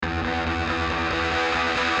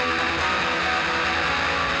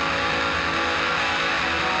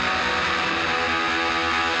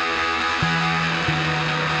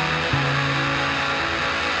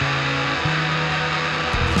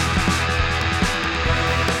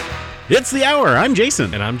It's the hour. I'm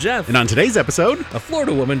Jason. And I'm Jeff. And on today's episode, a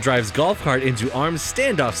Florida woman drives golf cart into armed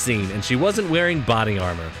standoff scene, and she wasn't wearing body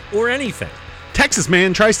armor or anything. Texas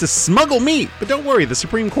man tries to smuggle meat, but don't worry, the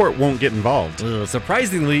Supreme Court won't get involved.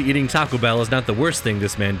 Surprisingly, eating Taco Bell is not the worst thing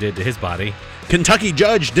this man did to his body. Kentucky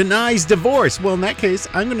judge denies divorce. Well, in that case,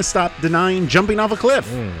 I'm going to stop denying jumping off a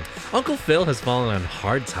cliff. Uncle Phil has fallen on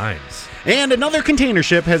hard times. And another container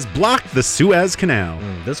ship has blocked the Suez Canal.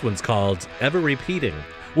 This one's called Ever Repeating.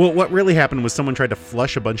 Well, what really happened was someone tried to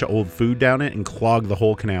flush a bunch of old food down it and clog the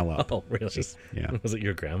whole canal up. Oh, really? Yeah. Was it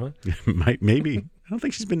your grandma? Maybe. I don't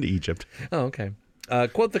think she's been to Egypt. Oh, okay.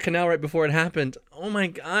 Quote the canal right before it happened. Oh my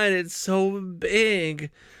God, it's so big.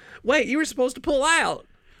 Wait, you were supposed to pull out.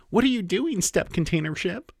 What are you doing, step container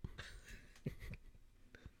ship?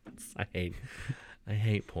 I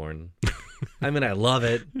hate porn. I mean, I love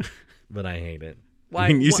it, but I hate it. Why? I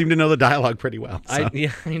mean, you seem to know the dialogue pretty well. So.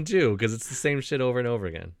 I do, because it's the same shit over and over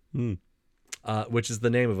again. Which is the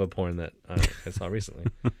name of a porn that I saw recently.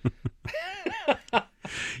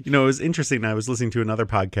 You know, it was interesting. I was listening to another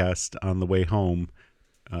podcast on the way home,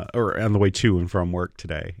 or on the way to and from work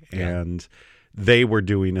today, and they were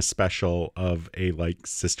doing a special of a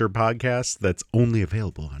sister podcast that's only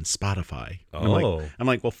available on Spotify. Oh. I'm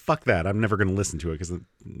like, well, fuck that. I'm never going to listen to it because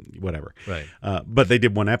whatever. Right. But they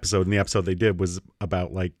did one episode, and the episode they did was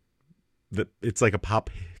about it's like a pop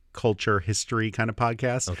culture history kind of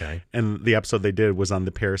podcast. Okay. And the episode they did was on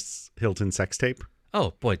the Paris Hilton sex tape.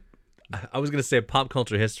 Oh boy, I was going to say pop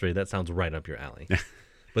culture history. That sounds right up your alley.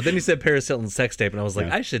 But then you said Paris Hilton sex tape, and I was like,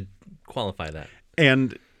 I should qualify that.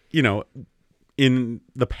 And you know, in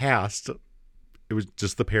the past, it was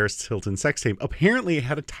just the Paris Hilton sex tape. Apparently, it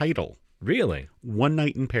had a title. Really? One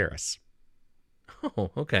Night in Paris.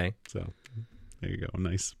 Oh, okay. So there you go. A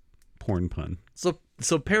nice porn pun.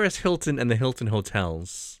 So Paris Hilton and the Hilton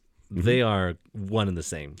Hotels, they are one and the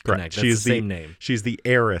same. Correct. That's the same name. She's the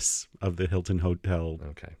heiress of the Hilton Hotel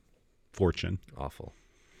fortune. Awful.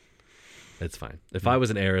 It's fine. If I was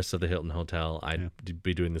an heiress of the Hilton Hotel, I'd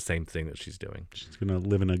be doing the same thing that she's doing. She's going to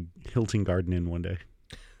live in a Hilton Garden Inn one day.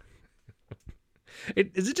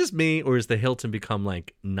 Is it just me, or is the Hilton become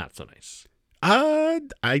not so nice?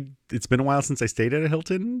 It's been a while since I stayed at a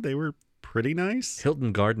Hilton. They were pretty nice.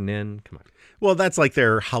 Hilton Garden Inn, come on. Well, that's like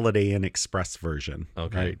their Holiday Inn Express version.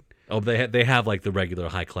 Okay. Right? Oh, they have the regular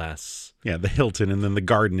high class. Yeah, the Hilton, and then the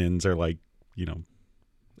Garden Inns are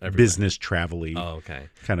Everywhere. Business travel-y. Oh, okay.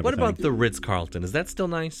 Kind of. What about the Ritz-Carlton? Is that still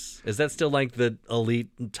nice? Is that still the elite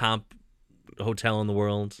top hotel in the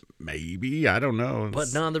world? Maybe, I don't know.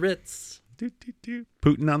 But not on the Ritz.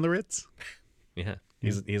 Putin on the Ritz. Yeah,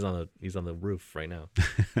 he's on the roof right now,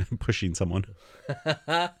 pushing someone.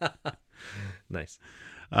 Nice.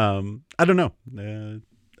 I don't know.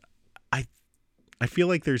 I feel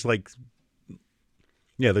like there's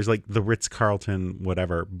there's the Ritz-Carlton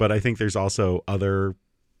whatever, but I think there's also other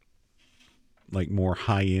more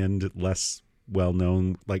high-end, less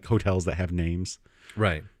well-known hotels that have names.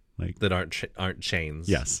 Right. That aren't chains.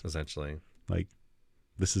 Yes. Essentially.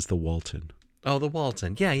 This is the Walton. Oh, the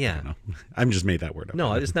Walton. Yeah. I'm just made that word up.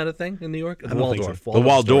 No, it's not a thing in New York. The Waldorf. So. The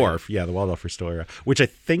Waldorf. Yeah, the Waldorf Astoria, which I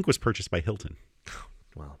think was purchased by Hilton.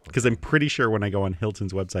 Wow. Because I'm pretty sure when I go on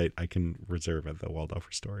Hilton's website, I can reserve at the Waldorf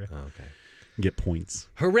Astoria. Oh, okay. Get points.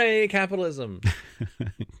 Hooray, capitalism.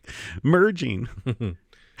 Merging.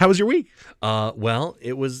 How was your week? Well,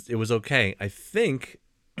 it was okay. I think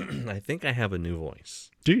I have a new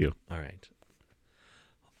voice. Do you? All right.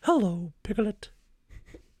 Hello, Piglet.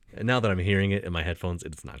 And now that I'm hearing it in my headphones,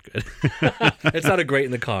 it's not good. It sounded great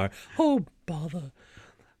in the car. Oh, bother.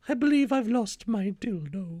 I believe I've lost my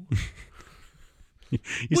dildo.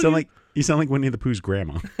 You sound like Winnie the Pooh's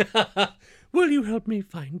grandma. Will you help me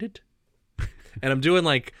find it? And I'm doing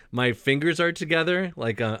my fingers are together.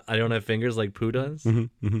 I don't have fingers like Pooh does.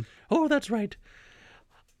 Mm-hmm, mm-hmm. Oh, that's right.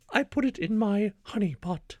 I put it in my honey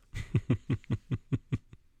pot.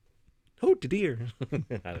 Oh, dear. I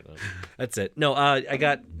don't know. That's it. No, I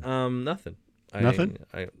got nothing. Nothing?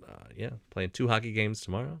 Playing 2 hockey games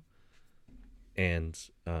tomorrow. And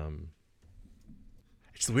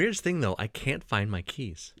it's the weirdest thing, though. I can't find my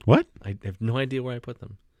keys. What? I have no idea where I put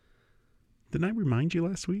them. Didn't I remind you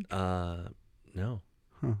last week? No.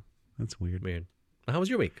 Huh. That's weird. How was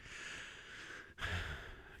your week?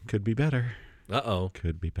 Could be better. Uh-oh.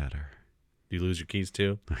 Could be better. Do you lose your keys,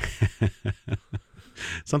 too?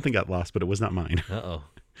 Something got lost, but it was not mine. Uh-oh.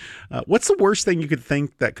 What's the worst thing you could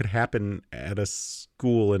think that could happen at a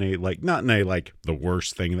school in a, not in a, the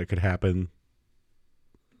worst thing that could happen?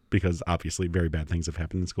 Because obviously very bad things have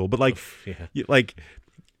happened in school. But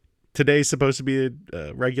today's supposed to be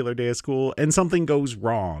a regular day of school and something goes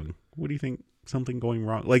wrong. What do you think something going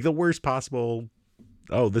wrong, like the worst possible,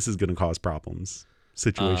 oh, this is going to cause problems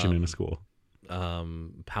situation in a school.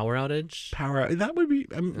 Power outage. That would be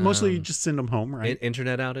mostly just send them home, right?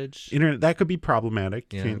 Internet outage. Internet, that could be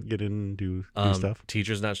problematic. Yeah. Can't get in and do stuff.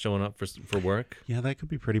 Teachers not showing up for work. Yeah, that could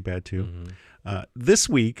be pretty bad too. Mm-hmm. This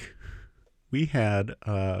week we had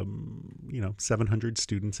 700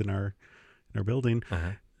 students in our building.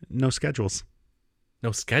 No schedules.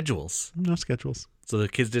 No schedules. No schedules. So the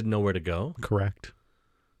kids didn't know where to go. Correct.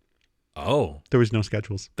 Oh, There was no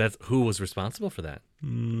schedules. that's who was responsible for that.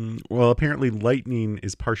 Well, apparently Lightning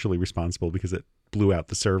is partially responsible because it blew out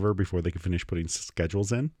the server before they could finish putting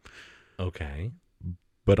schedules in. Okay.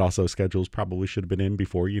 But also schedules probably should have been in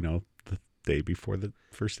before, the day before the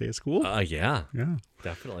first day of school. Yeah, Yeah.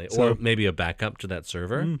 definitely. So- Or maybe a backup to that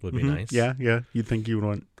server would be nice. Yeah. You'd think you would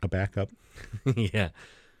want a backup. Yeah.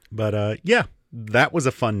 But yeah, that was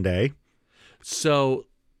a fun day. So,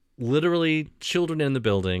 literally, children in the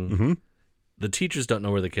building. Mm-hmm. The teachers don't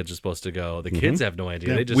know where the kids are supposed to go. The kids have no idea.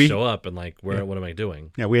 Yeah, They just show up and like, what am I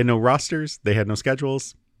doing? Yeah, we had no rosters. They had no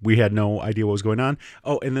schedules. We had no idea what was going on.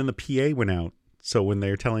 Oh, and then the PA went out. So when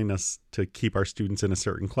they were telling us to keep our students in a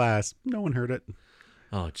certain class, no one heard it.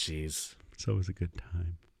 Oh, jeez. So it was a good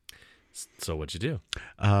time. So what'd you do?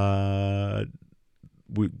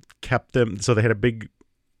 We kept them. So they had a big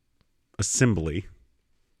assembly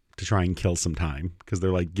to try and kill some time because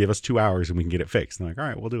they're like, give us 2 hours and we can get it fixed. And they're like, all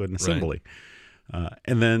right, we'll do an assembly.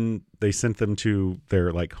 And then they sent them to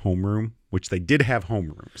their like homeroom, which they did have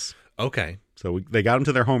homerooms. Okay. So they got them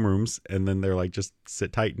to their homerooms, and then they're like, just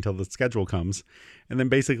sit tight until the schedule comes. And then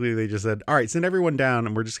basically they just said, all right, send everyone down,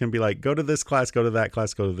 and we're just going to be like, go to this class, go to that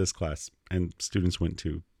class, go to this class. And students went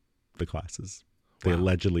to the classes they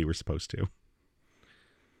allegedly were supposed to.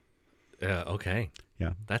 Okay.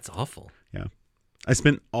 Yeah. That's awful. Yeah. I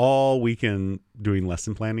spent all weekend doing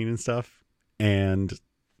lesson planning and stuff, and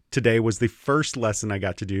today was the first lesson I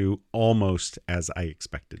got to do almost as I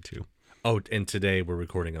expected to. Oh, and today we're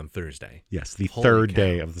recording on Thursday. Yes, the Holy third cow.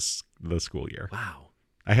 day of the school year. Wow.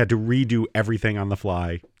 I had to redo everything on the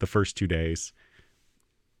fly the first 2 days.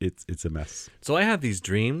 It's a mess. So I have these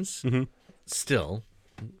dreams Mm-hmm. still.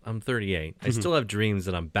 I'm 38. I still have dreams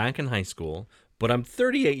that I'm back in high school, but I'm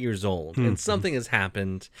 38 years old and something has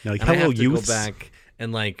happened. You're like, and I hello, have to youths. go back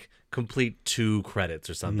and like complete 2 credits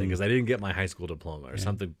or something because I didn't get my high school diploma or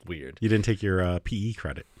something weird. You didn't take your PE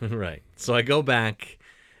credit. Right. So I go back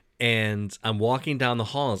and I'm walking down the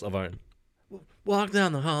halls of the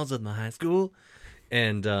high school,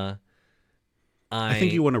 and I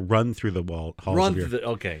think you want to run through the halls.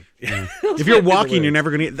 okay. If you're walking, you're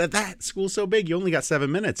never going to. That school's so big, you only got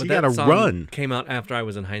 7 minutes. But you got that to song run. Came out after I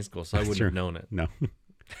was in high school, so I wouldn't have known it. No.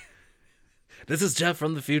 This is Jeff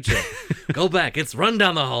from the future. Go back. It's run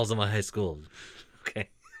down the halls of my high school. Okay.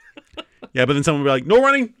 Yeah, but then someone would be like, no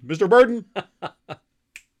running, Mr. Burden.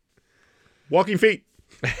 Walking feet.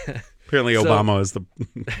 Apparently Obama is the...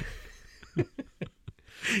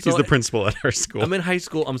 He's the principal at our school. I'm in high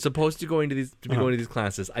school. I'm supposed to going to these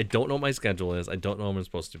classes. I don't know what my schedule is. I don't know where I'm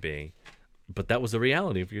supposed to be. But that was the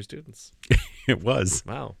reality for your students. It was.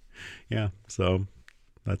 Wow. Yeah, so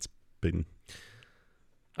that's been...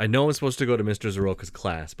 I know I'm supposed to go to Mr. Zaroka's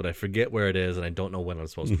class, but I forget where it is, and I don't know when I'm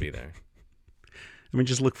supposed to be there. I mean,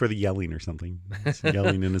 just look for the yelling or something. It's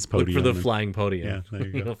yelling in his podium. Look for the flying podium. Yeah, there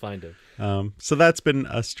you go. You'll find it. So that's been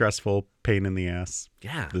a stressful pain in the ass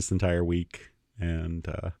Yeah. this entire week, and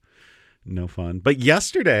no fun. But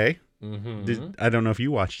yesterday, I don't know if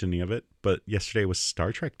you watched any of it, but yesterday was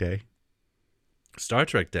Star Trek Day. Star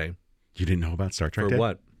Trek Day. You didn't know about Star Trek Day? For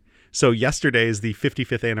what? So yesterday is the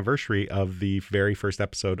 55th anniversary of the very first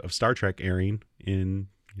episode of Star Trek airing in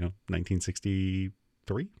 1963.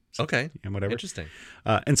 Okay. And whatever. Interesting.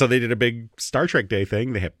 And so they did a big Star Trek Day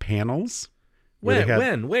thing. They had panels.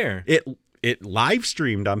 When? Where? It live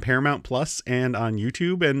streamed on Paramount Plus and on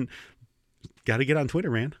YouTube, and got to get on Twitter,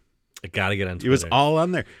 man. I gotta get on Twitter. It was all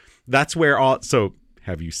on there. That's where all. So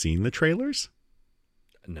have you seen the trailers?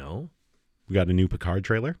 No. We got a new Picard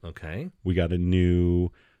trailer. Okay. We got a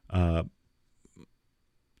new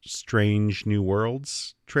Strange New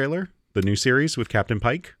Worlds trailer. The new series with Captain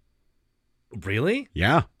Pike. Really?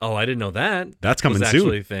 Yeah. Oh, I didn't know that. That's coming was soon.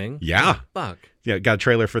 Actually a thing. Yeah. Oh, fuck. Yeah, got a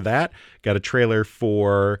trailer for that. Got a trailer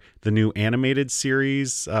for the new animated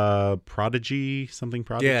series, Prodigy, something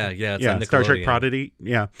Prodigy. Yeah. It's Yeah, on Star Trek Nickelodeon. Prodigy.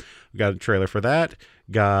 Yeah, we got a trailer for that.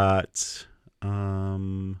 Got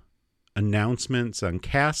announcements on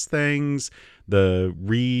cast things. The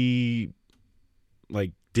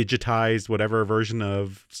digitized whatever version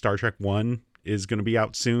of Star Trek 1 is going to be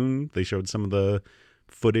out soon. They showed some of the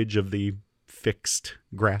footage of the fixed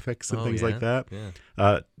graphics and things yeah? like that.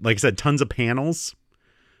 Yeah. Like I said, tons of panels.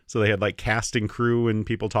 So they had like cast and crew and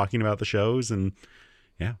people talking about the shows, and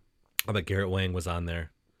yeah. I bet Garrett Wang was on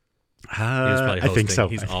there. He was probably I hosting. think so.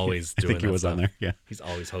 He's always I doing think he that was stuff. on there. Yeah. He's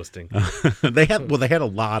always hosting. They had a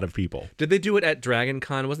lot of people. Did they do it at Dragon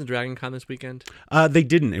Con? Wasn't Dragon Con this weekend? They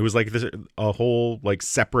didn't. It was like a whole like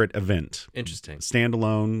separate event. Interesting.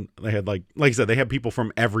 Standalone. They had like I said, they had people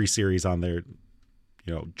from every series on there.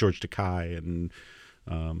 You know, George Takei and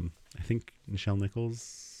I think Nichelle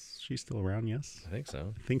Nichols. She's still around, yes? I think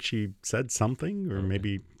so. I think she said something, or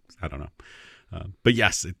maybe, I don't know. But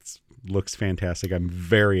yes, it looks fantastic. I'm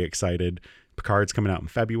very excited. Picard's coming out in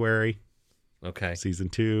February. Okay. Season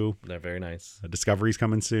 2. They're very nice. Discovery's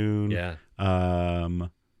coming soon. Yeah. The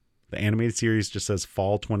animated series just says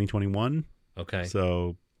fall 2021. Okay.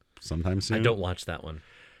 So sometime soon. I don't watch that one.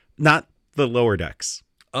 Not the Lower Decks.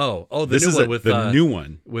 Oh, the This new is one with the new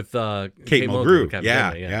one with Kate Mulgrew. Captain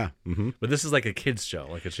Yeah, Mulgrew, yeah. Mm-hmm. But this is like a kids show,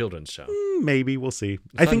 like a children's show. Maybe we'll see.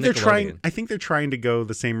 It's I think on they're trying. Nickelodeon. I think they're trying to go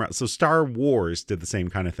the same route. So Star Wars did the same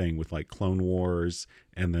kind of thing with like Clone Wars,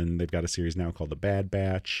 and then they've got a series now called The Bad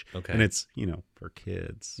Batch. Okay. And it's for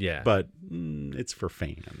kids. Yeah. But it's for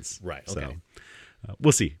fans. Right. Okay. So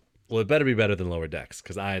we'll see. Well, it better be better than Lower Decks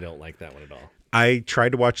because I don't like that one at all. I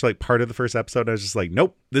tried to watch like part of the first episode. I was just like,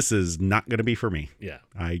 nope, this is not going to be for me. Yeah.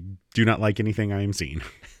 I do not like anything I am seeing.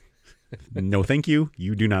 No, thank you.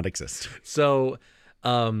 You do not exist. So,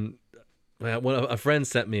 a friend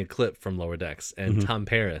sent me a clip from Lower Decks, and Tom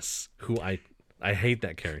Paris, who I hate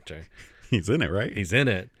that character. He's in it, right? He's in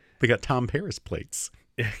it. They got Tom Paris plates.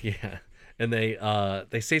 Yeah, and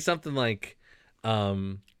they say something like,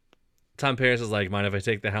 Tom Paris is like, mind if I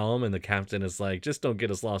take the helm? And the captain is like, just don't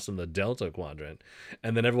get us lost in the Delta Quadrant.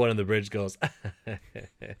 And then everyone on the bridge goes,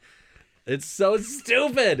 it's so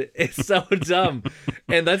stupid. It's so dumb.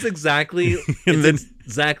 And that's exactly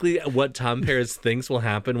exactly what Tom Paris thinks will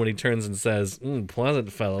happen when he turns and says,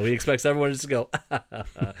 pleasant fellow. He expects everyone just to go,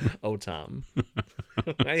 oh, Tom.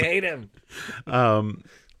 I hate him.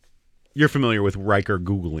 You're familiar with Riker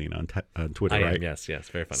Googling on Twitter, I right? am, yes,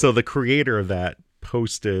 very funny. So the creator of that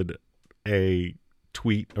posted a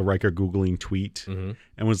Riker Googling tweet, and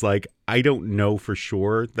was like, I don't know for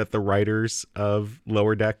sure that the writers of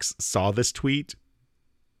Lower Decks saw this tweet,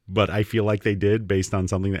 but I feel like they did based on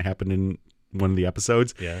something that happened in one of the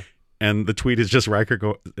episodes. Yeah. And the tweet is just Riker.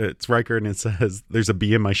 It's Riker, and it says, "There's a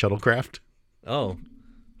bee in my shuttlecraft." Oh.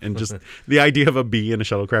 And just the idea of a bee in a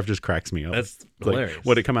shuttlecraft just cracks me up. That's hilarious. Like,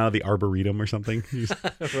 would it come out of the Arboretum or something?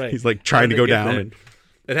 Right. He's like trying to go down. And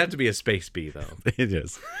it'd have to be a space bee, though. it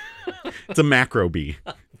is. It's a macro bee.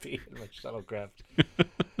 Bee in my shuttlecraft.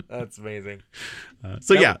 That's amazing.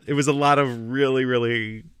 Yeah, it was a lot of really,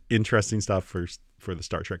 really interesting stuff for the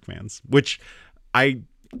Star Trek fans, which I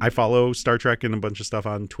follow Star Trek and a bunch of stuff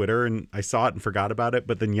on Twitter, and I saw it and forgot about it.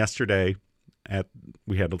 But then yesterday,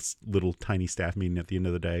 we had a little tiny staff meeting at the end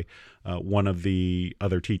of the day. One of the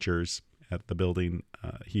other teachers at the building,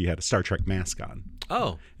 he had a Star Trek mask on.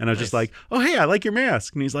 Oh. And I was just like, oh, hey, I like your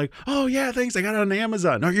mask. And he's like, oh, yeah, thanks. I got it on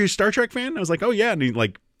Amazon. Are you a Star Trek fan? And I was like, oh, yeah. And he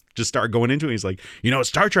like just started going into it. He's like, it's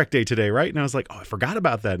Star Trek Day today, right? And I was like, oh, I forgot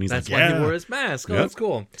about that. And he's that's like, why he wore his mask. Oh, that's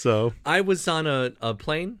cool. So I was on a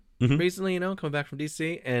plane recently, coming back from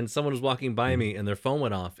DC, and someone was walking by me and their phone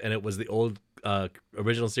went off, and it was the old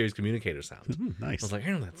original series communicator sound. Nice. I was like,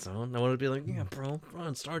 hear that sound. I wanted to be like, yeah, bro, we're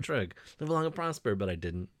on Star Trek. Live long and prosper, but I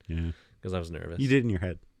didn't. Yeah. Because I was nervous. You did in your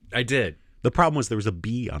head. I did. The problem was there was a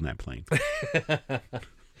bee on that plane.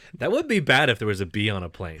 That would be bad if there was a bee on a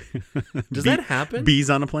plane. Does that happen? Bees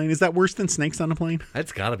on a plane? Is that worse than snakes on a plane?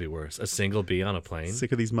 That's got to be worse. A single bee on a plane?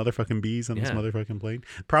 Sick of these motherfucking bees on this motherfucking plane.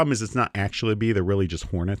 The problem is it's not actually a bee. They're really just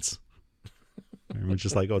hornets. Everyone's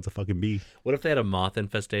just like, oh, it's a fucking bee. What if they had a moth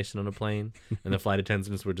infestation on a plane and the flight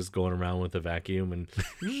attendants were just going around with a vacuum and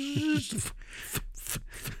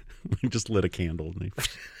just lit a candle. And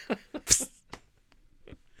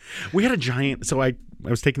we had a giant. So I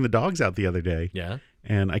was taking the dogs out the other day. Yeah.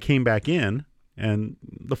 And I came back in, and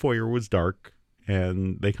the foyer was dark,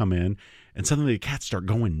 and they come in, and suddenly the cats start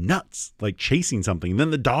going nuts, like chasing something. And then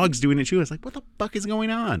the dog's doing it too. I was like, what the fuck is going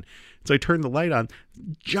on? So I turned the light on.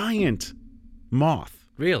 Giant moth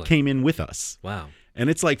really came in with us. Wow. And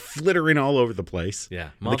it's like flittering all over the place. Yeah.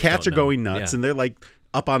 The cats are going nuts, and they're like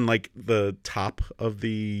up on like the top of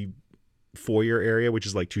the foyer area, which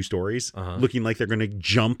is like 2 stories, looking like they're going to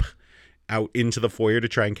jump out into the foyer to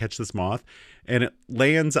try and catch this moth. And it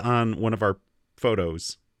lands on one of our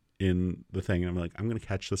photos in the thing. And I'm like, I'm going to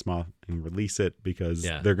catch this moth and release it because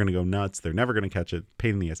they're going to go nuts. They're never going to catch it.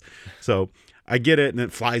 Pain in the ass. So I get it, and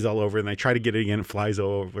it flies all over, and I try to get it again. It flies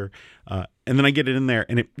all over. And then I get it in there,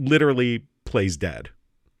 and it literally plays dead.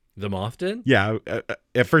 The moth did? Yeah.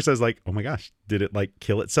 At first I was like, oh my gosh, did it like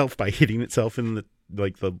kill itself by hitting itself in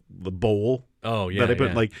the bowl? Oh, yeah. That I put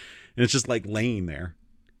yeah. like, and it's just like laying there.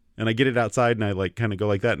 And I get it outside and I like kind of go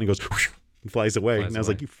like that and it goes whoosh, and flies away. And I was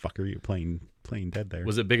like, you fucker, you're playing dead there.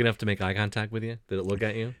 Was it big enough to make eye contact with you? Did it look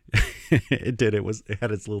at you? It did. It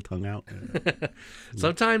had its little tongue out.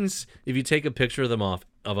 Sometimes if you take a picture of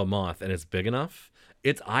a moth and it's big enough,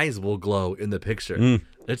 its eyes will glow in the picture.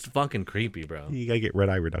 It's fucking creepy, bro. You gotta get red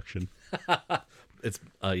eye reduction. It's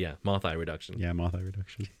moth eye reduction. Yeah, moth eye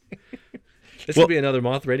reduction. This could be another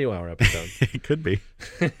Moth Radio Hour episode. It could be.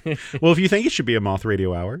 Well, if you think it should be a Moth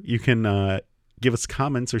Radio Hour, you can give us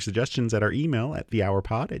comments or suggestions at our email at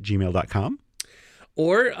thehourpod@gmail.com.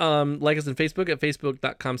 Or like us on Facebook at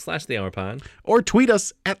facebook.com/thehourpod. Or tweet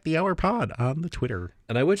us at thehourpod on the Twitter.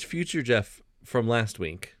 And I wish future Jeff from last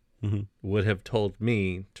week would have told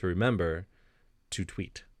me to remember to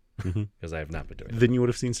tweet. Because I have not been doing it. Then you would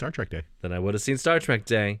have seen Star Trek Day. Then I would have seen Star Trek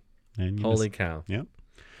Day. And Holy cow. Yep.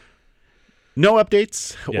 No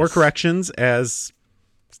updates or Yes. corrections as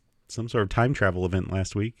some sort of time travel event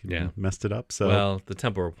last week. Yeah. Messed it up. So Well, the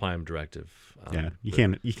temporal prime directive. you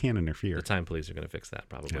can't interfere. The time police are going to fix that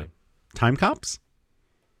probably. Yeah. Time cops?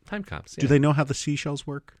 Time cops. Do they know how the seashells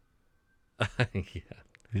work? Yeah.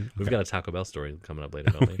 We've got a Taco Bell story coming up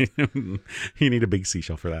later, don't we? You need a big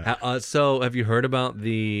seashell for that. So have you heard about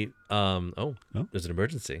the there's an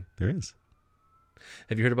emergency. There is.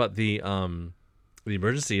 Have you heard about the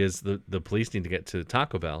emergency is the police need to get to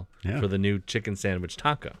Taco Bell for the new chicken sandwich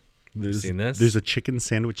taco. You seen this? There's a chicken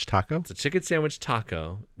sandwich taco? It's a chicken sandwich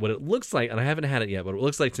taco. What it looks like, and I haven't had it yet, but what it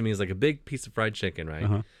looks like to me is like a big piece of fried chicken, right?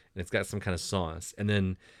 And it's got some kind of sauce. And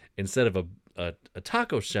then instead of a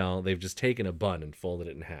taco shell, they've just taken a bun and folded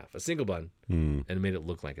it in half, a single bun, and made it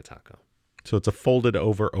look like a taco. So it's a folded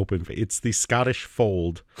over open. It's the Scottish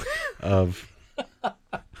fold of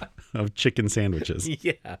chicken sandwiches.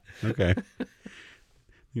 Yeah. Okay.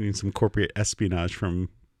 You need some corporate espionage from,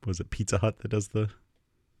 was it Pizza Hut that does the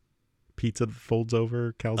pizza that folds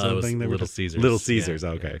over calzone thing? Little Caesars. Little Caesars.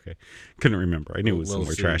 Yeah, okay. Couldn't remember. I knew it was Little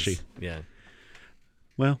somewhere Caesars. trashy. Yeah.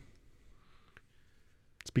 Well,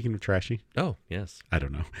 speaking of trashy, Oh, yes. I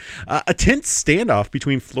don't know. A tense standoff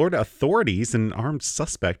between Florida authorities and an armed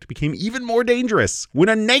suspect became even more dangerous when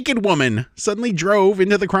a naked woman suddenly drove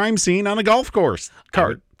into the crime scene on a golf cart.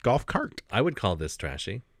 I would call this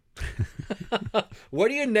trashy.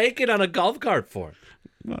 What are you naked on a golf cart for?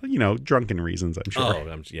 Well, drunken reasons, I'm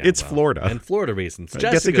sure. It's well, Florida. And Florida reasons. I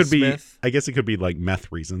guess it could Smith, be. I guess it could be like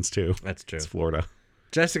meth reasons too. That's true. It's Florida.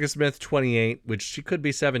 Jessica Smith, 28, which she could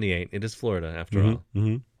be 78. It is Florida, after all.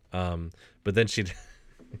 Mm-hmm. But then she'd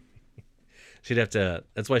have to.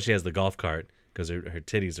 That's why she has the golf cart, because her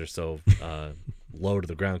titties are so low to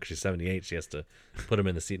the ground. Because she's 78, she has to put them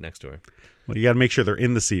in the seat next to her. Well, you got to make sure they're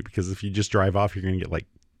in the seat, because if you just drive off, you're going to get like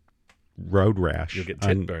road rash. You'll get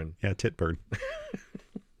tit burn. Yeah, tit burn.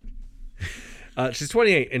 She's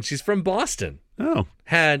 28 and she's from Boston. Oh.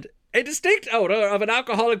 Had a distinct odor of an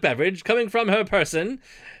alcoholic beverage coming from her person,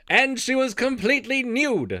 and she was completely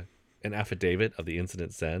nude. An affidavit of the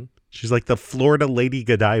incident said. She's like the Florida Lady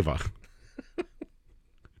Godiva.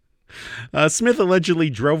 Smith allegedly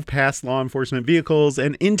drove past law enforcement vehicles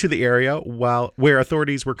and into the area where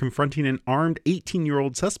authorities were confronting an armed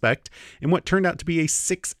 18-year-old suspect in what turned out to be a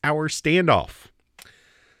 6-hour standoff.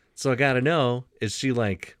 So I gotta know, is she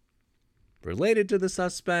like related to the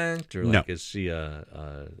suspect, or like is she a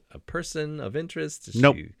person of interest? Is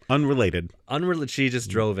nope, she unrelated. Unrelated. She just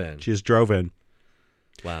drove in. She just drove in.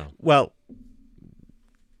 Wow. Well,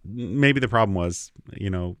 maybe the problem was,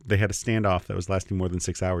 they had a standoff that was lasting more than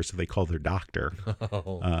 6 hours, so they called their doctor,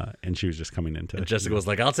 and she was just coming into. And Jessica was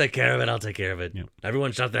like, "I'll take care of it. I'll take care of it. Yep.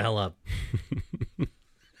 Everyone, shut the hell up."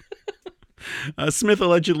 Smith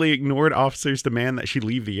allegedly ignored officers' demand that she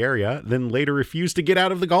leave the area, then later refused to get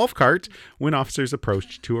out of the golf cart when officers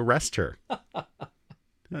approached to arrest her.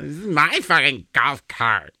 This is my fucking golf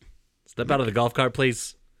cart. Step out of the golf cart,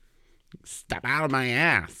 please. Step out of my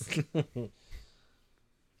ass.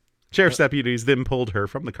 Sheriff's deputies then pulled her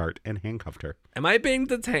from the cart and handcuffed her. Am I being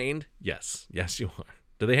detained? Yes. Yes, you are.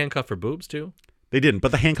 Do they handcuff her boobs, too? They didn't,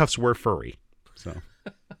 but the handcuffs were furry. So,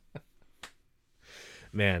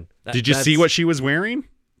 man. Did you see what she was wearing?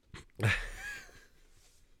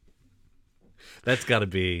 That's got to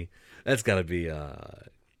be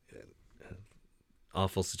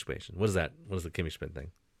awful situation. What is that? What is the Kimmy Schmidt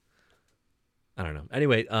thing? I don't know.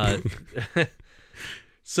 Anyway,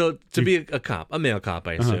 so to be a cop, a male cop,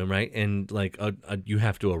 I assume, right? And like, you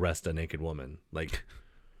have to arrest a naked woman. Like,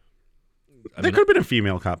 there could have been a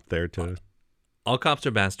female cop there too. All cops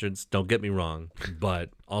are bastards. Don't get me wrong, but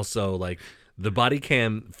also like The body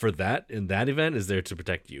cam for that in that event is there to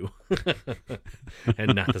protect you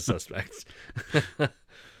and not the suspects.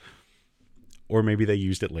 Or maybe they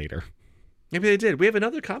used it later. Maybe they did. We have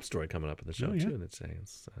another cop story coming up in the show, Oh, yeah. too. That's saying,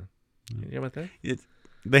 you know about that?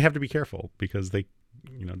 They have to be careful because they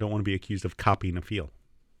don't want to be accused of copying a feel.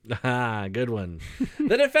 Ah, good one.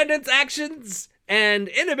 The defendant's actions and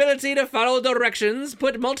inability to follow directions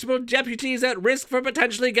put multiple deputies at risk for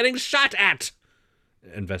potentially getting shot at,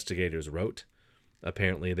 investigators wrote.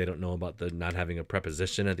 Apparently, they don't know about the not having a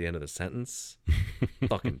preposition at the end of the sentence.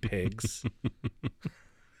 Fucking pigs.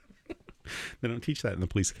 They don't teach that in the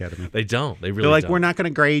police academy. They don't. They really They're like, don't. we're not going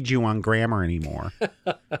to grade you on grammar anymore.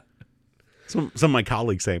 Some of my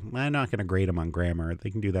colleagues say, I'm not going to grade them on grammar. They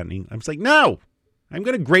can do that in English. I'm just like, no, I'm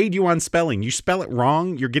going to grade you on spelling. You spell it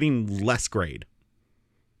wrong, you're getting less grade.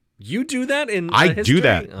 You do that in I history? do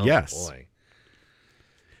that, Oh, yes. Boy.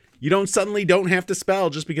 You don't have to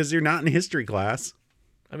spell just because you're not in history class.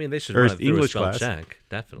 I mean, they should Or run it through English a spell class. check.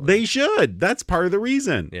 Definitely. They should. That's part of the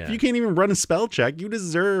reason. Yeah. If you can't even run a spell check, you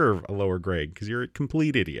deserve a lower grade because you're a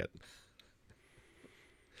complete idiot.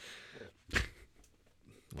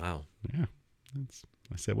 Wow. Yeah.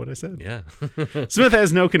 I said what I said. Yeah. Smith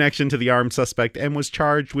has no connection to the armed suspect and was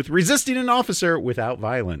charged with resisting an officer without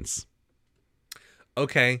violence.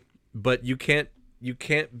 Okay, but you can't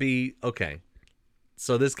be okay.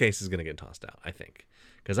 So this case is going to get tossed out, I think,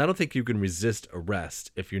 because I don't think you can resist arrest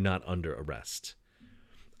if you're not under arrest.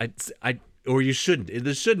 Or you shouldn't.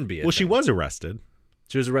 This shouldn't be. Well, she was arrested.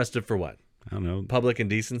 She was arrested for what? I don't know. Public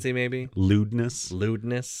indecency, maybe. Lewdness.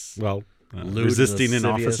 Lewdness. Well, Lewd resisting and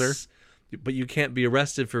an lascivious. officer. But you can't be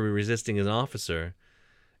arrested for resisting an officer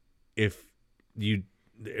if they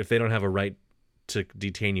don't have a right to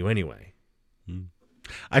detain you anyway.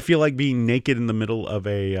 I feel like being naked in the middle of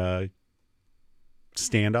a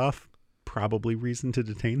standoff, probably reason to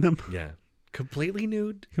detain them. Yeah. Completely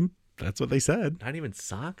nude? That's what they said. Not even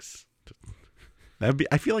socks?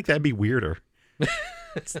 I feel like that'd be weirder.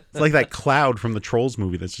 It's like that cloud from the Trolls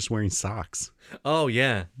movie that's just wearing socks. Oh,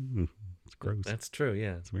 yeah. It's gross. That's true,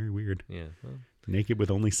 yeah. It's very weird. Yeah. Well, Naked with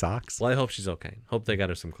only socks. I hope she's okay. Hope they got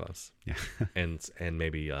her some clothes. Yeah. and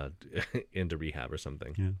maybe into rehab or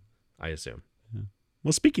something. Yeah. I assume.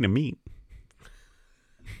 Well, speaking of meat,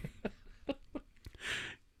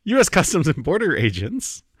 U.S. Customs and Border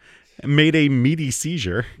agents made a meaty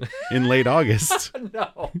seizure in late August.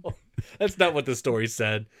 No, that's not what the story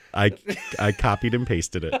said. I copied and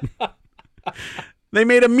pasted it. They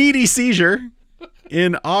made a meaty seizure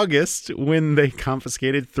in August when they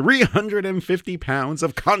confiscated 350 pounds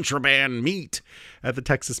of contraband meat at the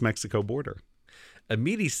Texas-Mexico border. A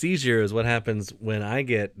meaty seizure is what happens when I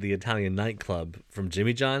get the Italian nightclub from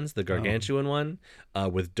Jimmy John's, the gargantuan one,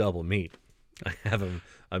 with double meat. I have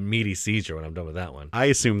a meaty seizure when I'm done with that one. I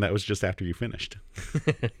assume that was just after you finished.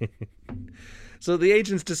 So the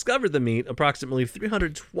agents discovered the meat, approximately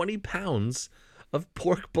 320 pounds of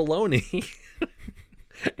pork bologna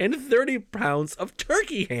and 30 pounds of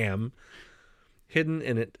turkey ham hidden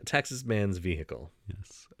in a Texas man's vehicle.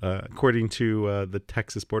 Yes. According to the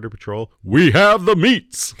Texas Border Patrol, we have the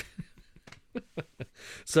meats.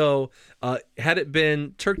 So had it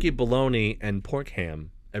been turkey bologna and pork ham,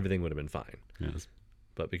 everything would have been fine. Yes.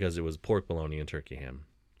 But because it was pork bologna and turkey ham.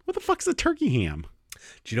 What the fuck's a turkey ham?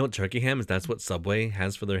 Do you know what turkey ham is? That's what Subway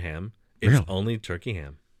has for their ham. It's Really? only turkey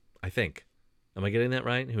ham, I think. Am I getting that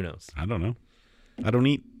right? Who knows? I don't know. I don't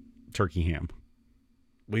eat turkey ham.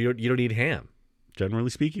 Well, you don't eat ham. Generally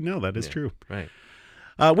speaking, no, that is true. Right.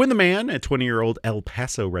 When the man, a 20-year-old El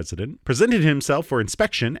Paso resident, presented himself for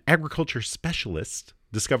inspection, agriculture specialist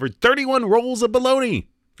discovered 31 rolls of bologna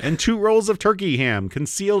and 2 rolls of turkey ham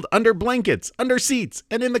concealed under blankets, under seats,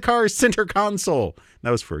 and in the car's center console.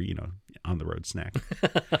 That was for, on-the-road snack.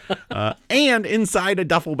 And inside a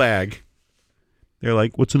duffel bag. They're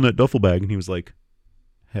like, what's in that duffel bag? And he was like,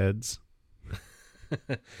 heads.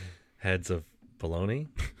 Heads of bologna?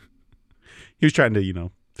 He was trying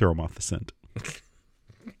to, throw him off the scent.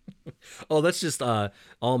 Oh, that's just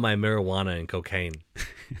all my marijuana and cocaine.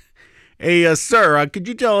 Hey, sir, could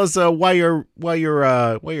you tell us why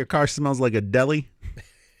your car smells like a deli?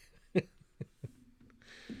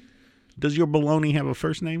 Does your bologna have a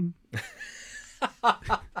first name?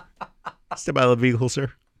 Step out of the vehicle,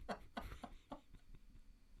 sir.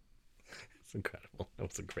 It's incredible. That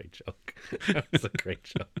was a great joke. That was a great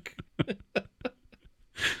joke.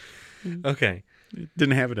 Okay.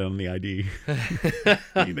 Didn't have it on the ID.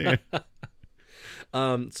 Either.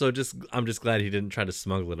 So I'm just glad he didn't try to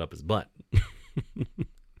smuggle it up his butt.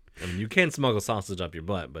 I mean, you can smuggle sausage up your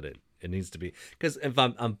butt, but it needs to be, because if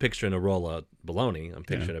I'm picturing a roll of bologna, I'm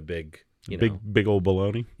picturing a big Big old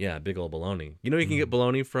bologna. Yeah, big old bologna. You can get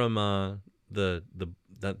bologna from the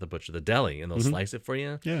butcher, the deli, and they'll slice it for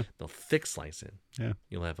you. Yeah. They'll thick slice it. Yeah.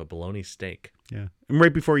 You'll have a bologna steak. Yeah. And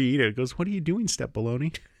right before you eat it, it goes, "What are you doing, Step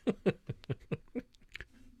Bologna?"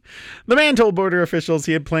 The man told border officials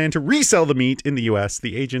he had planned to resell the meat in the U.S.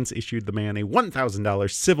 The agents issued the man a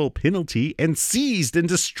 $1,000 civil penalty and seized and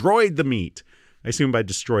destroyed the meat. I assume by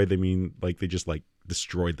destroy they mean like they just like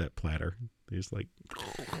destroyed that platter. They just like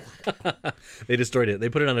they destroyed it. They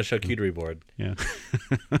put it on a charcuterie board. Yeah.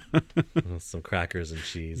 With some crackers and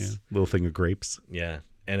cheese. Yeah. Little thing of grapes. Yeah.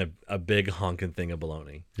 And a big honking thing of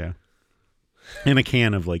bologna. Yeah. And a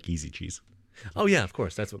can of like easy cheese. Oh yeah, of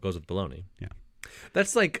course. That's what goes with bologna. Yeah.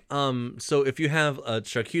 That's like so if you have a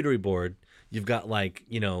charcuterie board, you've got like,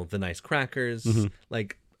 the nice crackers,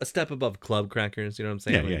 like a step above club crackers, you know what I'm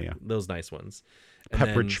saying? Yeah, like yeah. Those nice ones. And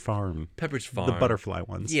Pepperidge Farm. The butterfly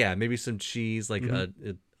ones. Yeah, maybe some cheese, like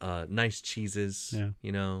nice cheeses, Yeah.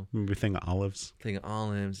 Maybe a thing of olives.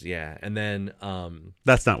 Yeah. And then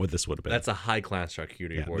That's not what this would have been. that's a high class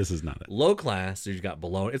charcuterie board. This is not it. Low class, you've got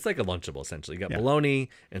bologna. It's like a Lunchable essentially. You got Yeah. bologna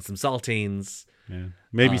and some saltines, Yeah.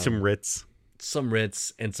 Maybe some Ritz. some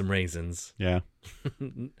Ritz, and some raisins. Yeah.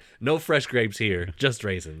 No fresh grapes here, just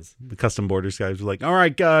raisins. The custom borders guys were like, "All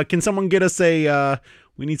right, can someone get us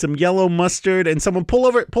we need some yellow mustard and someone pull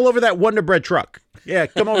over that Wonder Bread truck. Yeah,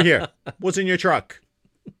 come over here. What's in your truck?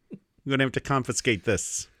 We're going to have to confiscate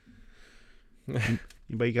this."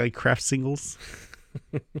 Anybody got any Kraft singles?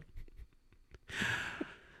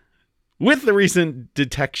 With the recent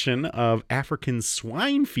detection of African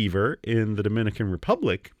swine fever in the Dominican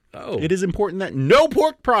Republic, it is important that no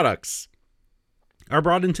pork products are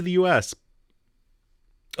brought into the U.S.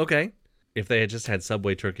 Okay. If they had just had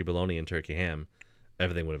Subway turkey bologna and turkey ham,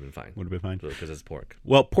 everything would have been fine. Would have been fine. Because it's pork.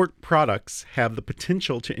 Well, pork products have the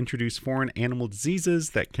potential to introduce foreign animal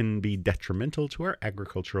diseases that can be detrimental to our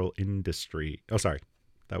agricultural industry. Oh, sorry.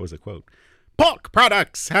 That was a quote. Pork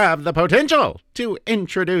products have the potential to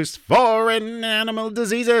introduce foreign animal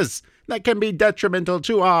diseases that can be detrimental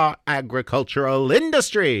to our agricultural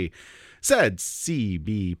industry, said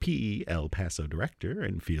CBP El Paso Director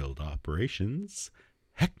and Field Operations,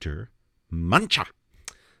 Hector Mancha.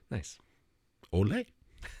 Nice. Ole.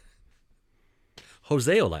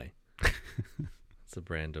 Jose Ole. It's a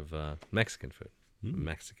brand of Mexican food.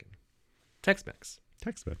 Mexican. Tex-Mex.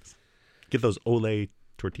 Tex-Mex. Get those Ole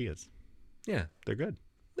tortillas. Yeah. They're good.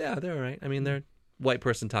 Yeah, they're all right. I mean, they're white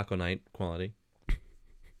person taco night quality.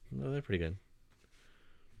 No, they're pretty good.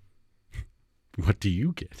 What do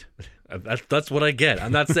you get? That's what I get.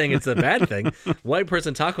 I'm not saying it's a bad thing. White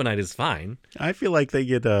person taco night is fine. I feel like they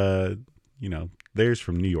get, theirs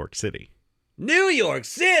from New York City. New York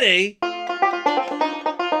City?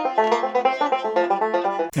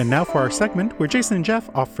 And now for our segment where Jason and Jeff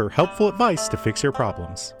offer helpful advice to fix your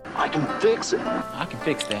problems. I can fix it. I can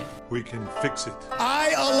fix that. We can fix it.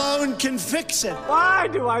 I alone can fix it. Why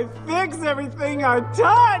do I fix everything I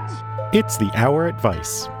touch? It's the Hour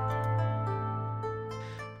Advice.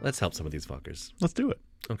 Let's help some of these fuckers. Let's do it.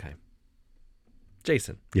 Okay.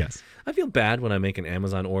 Jason. Yes. I feel bad when I make an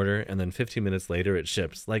Amazon order and then 15 minutes later it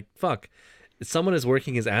ships. Like, fuck. Someone is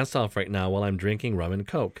working his ass off right now while I'm drinking rum and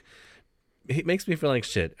Coke. It makes me feel like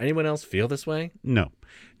shit. Anyone else feel this way? No.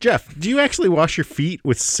 Jeff, do you actually wash your feet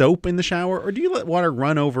with soap in the shower, or do you let water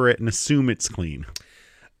run over it and assume it's clean?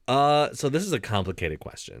 So this is a complicated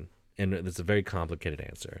question, and it's a very complicated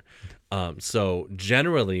answer. So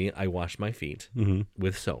generally, I wash my feet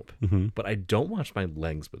with soap, but I don't wash my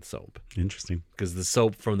legs with soap. Interesting. Because the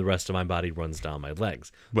soap from the rest of my body runs down my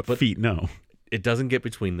legs. But feet, no. It doesn't get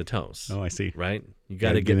between the toes. Oh, I see. Right? You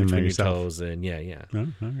got to get in there between your yourself. toes, and yeah. Oh,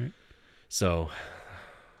 all right. So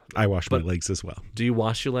I wash my legs as well. do you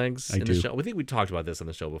wash your legs I in do. the show? We think we talked about this on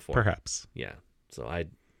the show before. Perhaps. Yeah. So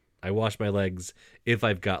I wash my legs if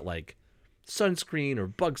I've got like sunscreen or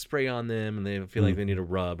bug spray on them and they feel like they need a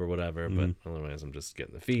rub or whatever. But otherwise, I'm just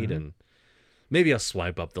getting the feet and maybe I'll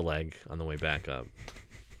swipe up the leg on the way back up.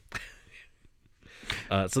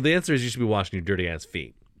 So the answer is you should be washing your dirty ass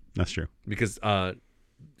feet That's true. because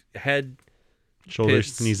head, Shoulders,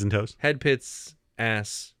 pits, knees, and toes. head, pits,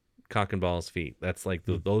 ass, cock and balls, feet. That's like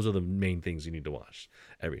those are the main things you need to wash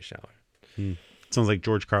every shower. Sounds like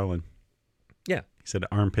George Carlin. Yeah. He said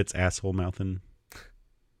armpits, asshole, mouth, and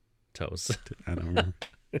Toes. I don't remember.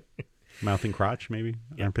 Mouth and crotch, maybe.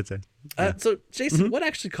 Yeah. Armpits. Yeah. So, Jason, what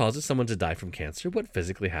actually causes someone to die from cancer? What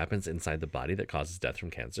physically happens inside the body that causes death from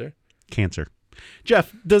cancer? Cancer.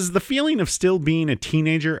 Jeff, does the feeling of still being a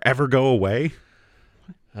teenager ever go away?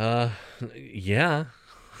 Yeah.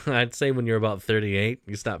 I'd say when you're about 38,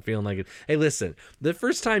 you stop feeling like it. Hey, listen, the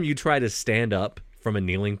first time you try to stand up from a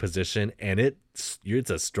kneeling position and it's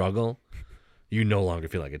a struggle, you no longer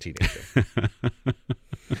feel like a teenager.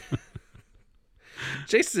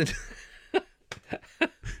 Jason,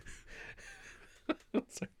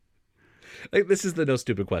 sorry. Like, this is the no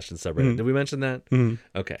stupid questions subreddit. Did we mention that?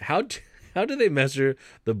 Okay. How do they measure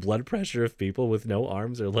the blood pressure of people with no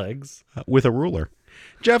arms or legs? With a ruler.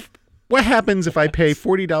 Jeff, what happens if I pay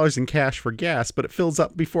 $40 in cash for gas, but it fills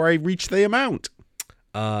up before I reach the amount?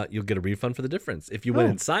 You'll get a refund for the difference. If you went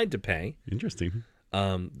inside to pay. Interesting.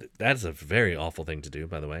 That's a very awful thing to do,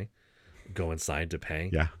 by the way. Go inside to pay.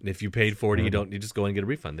 Yeah. And if you paid $40, you just go and get a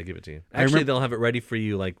refund. They give it to you. Actually, they'll have it ready for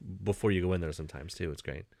you like before you go in there sometimes too. It's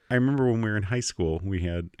great. I remember when we were in high school, we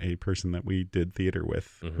had a person that we did theater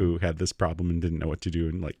with who had this problem and didn't know what to do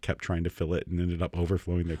and like kept trying to fill it and ended up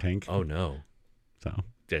overflowing their tank. Oh no. So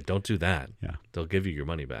yeah, don't do that. Yeah. They'll give you your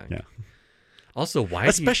money back. Yeah. Also, why?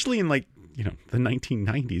 Especially in like, the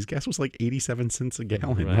 1990s, gas was like 87 cents a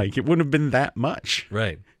gallon. Right. Like it wouldn't have been that much.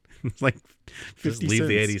 Right. It's like 50 Just leave cents.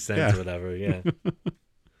 the 80 cents or whatever. Yeah.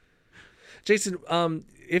 Jason,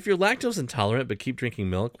 if you're lactose intolerant but keep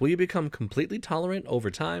drinking milk, will you become completely tolerant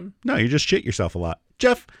over time? No, you just shit yourself a lot.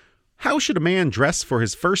 Jeff, how should a man dress for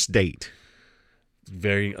his first date?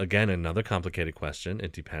 Again, another complicated question.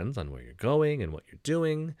 It depends on where you're going and what you're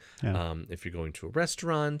doing. Yeah. If you're going to a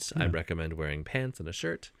restaurant, I recommend wearing pants and a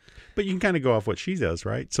shirt. But you can kind of go off what she does,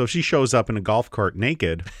 right? So if she shows up in a golf cart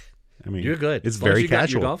naked, I mean, You're good. It's As long as very you got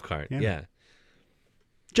casual. your golf cart. Yeah.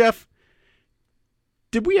 Jeff,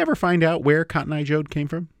 did we ever find out where Cotton Eye Joe came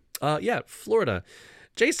from? Yeah, Florida.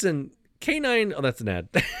 Jason, K9. Oh, that's an ad.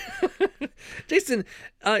 Jason,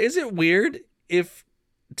 is it weird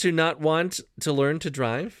to not want to learn to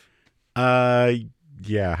drive?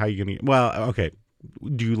 Yeah. How are you gonna? Well, okay.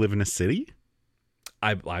 Do you live in a city?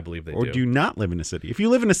 I believe they Or do. do you not live in a city? If you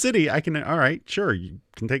live in a city, I can. All right, sure. You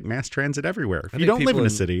can take mass transit everywhere. If I you think don't live people in a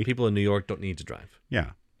city, people in New York don't need to drive.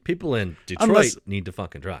 yeah. People in Detroit need to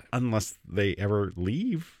fucking drive. Unless they ever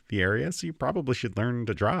leave the area, so you probably should learn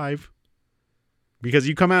to drive. Because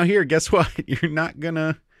you come out here, guess what? You're not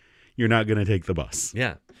gonna take the bus.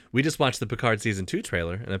 Yeah. We just watched the Picard season 2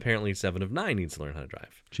 trailer, and apparently 7 of 9 needs to learn how to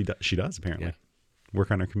drive. She does apparently. Yeah. Work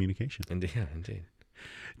on her communication. Yeah, indeed.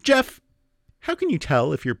 Jeff, how can you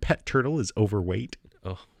tell if your pet turtle is overweight?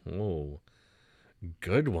 Oh,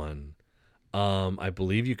 good one. I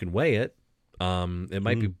believe you can weigh it. It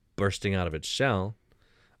might be bursting out of its shell.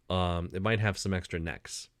 It might have some extra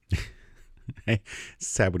necks. It's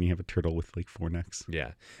sad when you have a turtle with like 4 necks.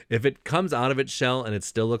 Yeah. If it comes out of its shell and it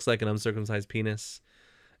still looks like an uncircumcised penis,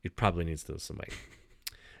 it probably needs to lose some weight.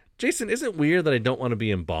 Jason, isn't it weird that I don't want to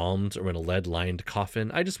be embalmed or in a lead-lined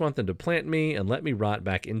coffin? I just want them to plant me and let me rot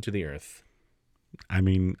back into the earth. I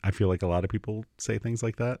mean, I feel like a lot of people say things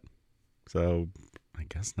like that. So I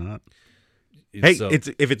guess not. Hey,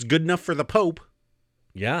 if it's good enough for the Pope.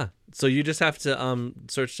 Yeah. So you just have to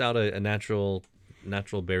search out a natural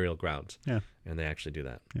burial ground. Yeah. And they actually do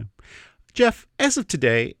that. Yeah. Jeff, as of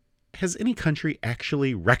today, has any country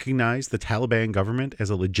actually recognized the Taliban government as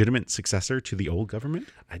a legitimate successor to the old government?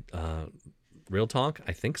 Real talk,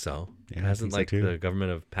 I think so. Yeah, Hasn't I think so, like too. the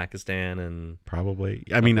government of Pakistan and Probably.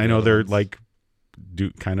 I mean, I know they're like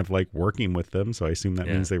kind of like working with them, so I assume that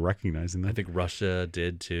means they recognize them. I think Russia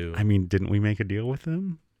did too. I mean, didn't we make a deal with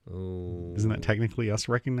them? Oh, Isn't that technically us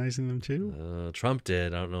recognizing them too? Trump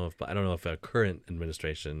did. I don't know if a current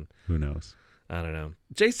administration. Who knows? I don't know.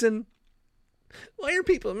 Jason, why are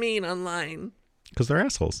people mean online? Because they're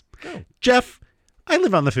assholes. Oh. Jeff, I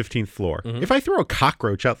live on the 15th floor. Mm-hmm. If I throw a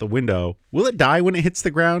cockroach out the window, will it die when it hits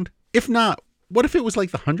the ground? If not, what if it was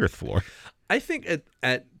like the 100th floor? I think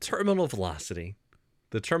at terminal velocity,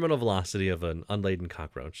 the terminal velocity of an unladen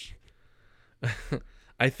cockroach,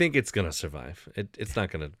 I think it's going to survive. It's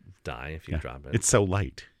not going to die if you drop it. It's so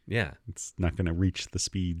light. Yeah. It's not going to reach the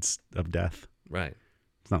speeds of death. Right.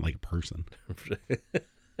 It's not like a person.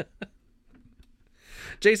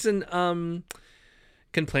 Jason,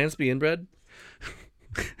 can plants be inbred?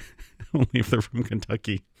 Only if they're from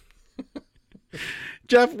Kentucky.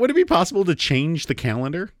 Jeff, would it be possible to change the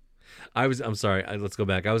calendar? I'm sorry. Let's go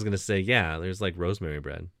back. I was going to say, yeah, there's like rosemary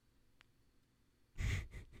bread.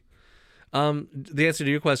 The answer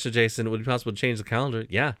to your question, Jason, would it be possible to change the calendar?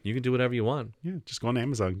 Yeah, you can do whatever you want. Yeah, just go on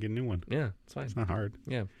Amazon and get a new one. Yeah, it's fine. It's not hard.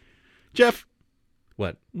 Yeah. Jeff,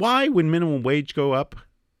 What? why, when minimum wage go up,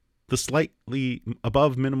 the slightly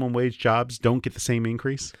above minimum wage jobs don't get the same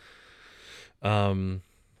increase?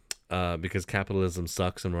 Because capitalism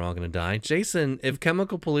sucks and we're all going to die. Jason, if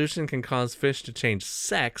chemical pollution can cause fish to change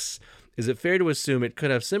sex, is it fair to assume it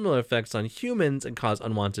could have similar effects on humans and cause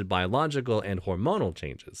unwanted biological and hormonal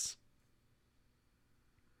changes?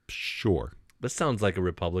 Sure. This sounds like a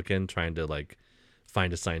Republican trying to like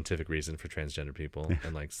find a scientific reason for transgender people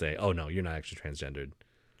and like say, oh no, you're not actually transgendered.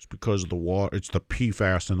 It's because of the water. It's the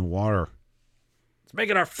PFAS in the water. It's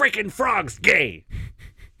making our freaking frogs gay.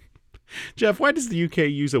 Jeff, why does the UK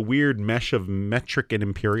use a weird mesh of metric and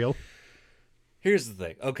imperial? Here's the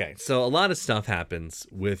thing. Okay, so a lot of stuff happens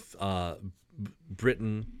with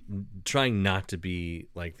Britain trying not to be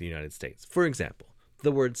like the United States. For example,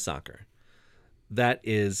 the word soccer. That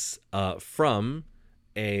is from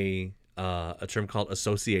a term called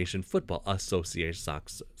association football, association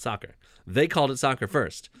soccer. They called it soccer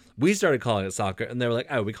first. We started calling it soccer, and they were like,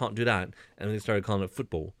 oh, we can't do that. And they started calling it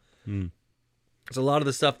football. So a lot of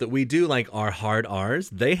the stuff that we do, like our hard R's,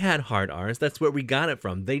 they had hard R's. That's where we got it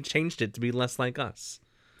from. They changed it to be less like us.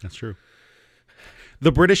 That's true.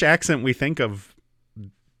 The British accent we think of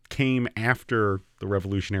came after the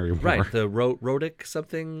Revolutionary War. Right, the Rhotic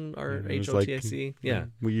something, or H-O-T-I-C. Like, yeah.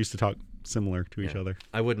 We used to talk similar to each other.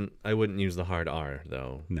 I wouldn't use the hard R,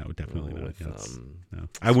 though. No, definitely not. With, no.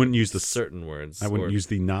 I wouldn't use the certain words. I wouldn't use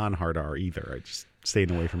the non-hard R either. I just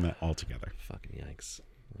stayed away from that altogether. Fucking yikes.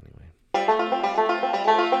 Anyway.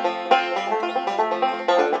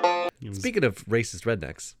 Speaking of racist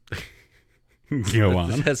rednecks. Go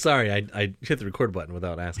on. Sorry, I hit the record button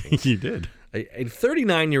without asking. You did. A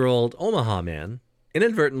 39-year-old Omaha man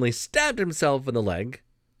inadvertently stabbed himself in the leg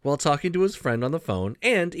while talking to his friend on the phone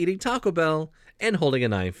and eating Taco Bell and holding a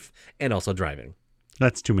knife and also driving.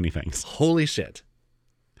 That's too many things. Holy shit.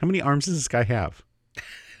 How many arms does this guy have?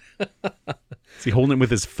 Is he holding it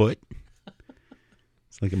with his foot?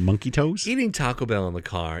 It's like a monkey toes? Eating Taco Bell in the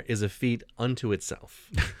car is a feat unto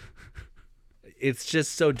itself. It's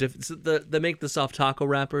just so different. So they make the soft taco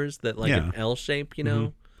wrappers that like an L shape, you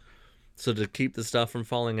know, so to keep the stuff from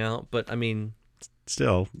falling out. But I mean,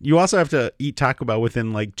 still, you also have to eat Taco Bell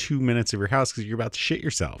within like 2 minutes of your house because you're about to shit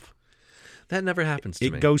yourself. That never happens to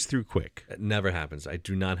me. It goes through quick. It never happens. I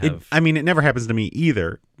do not have. It never happens to me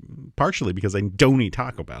either. Partially because I don't eat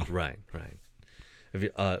Taco Bell. Right. Have you,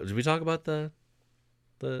 did we talk about the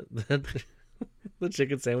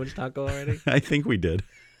chicken sandwich taco already? I think we did.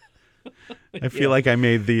 I feel like I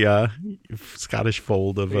made the Scottish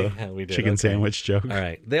fold of a chicken sandwich joke. All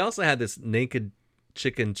right. They also had this naked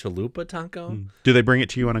chicken chalupa taco. Do they bring it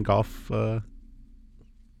to you on a golf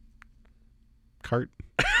cart?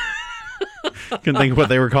 Couldn't think of what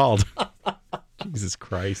they were called. Jesus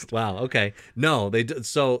Christ. Wow. Okay. No, they do.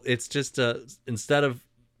 So it's just instead of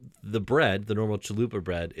the bread, the normal chalupa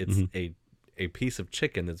bread, it's a piece of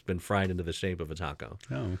chicken that's been fried into the shape of a taco.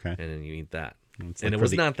 Oh, okay. And then you eat that. And it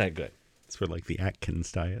was not that good. It's for like the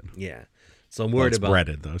Atkins diet. Yeah. So I'm worried it's about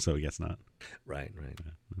breaded though, so I guess not. Right.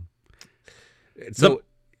 So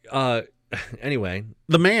anyway,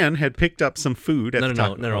 the man had picked up some food at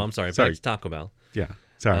No, I'm sorry. Back to Taco Bell. Yeah.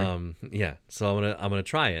 Sorry. Yeah. So I'm gonna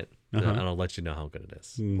try it, and I'll let you know how good it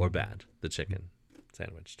is or bad. The chicken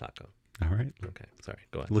sandwich taco. All right. Okay. Sorry.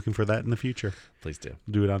 Go ahead. Looking for that in the future. Please do.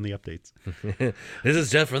 Do it on the updates. This is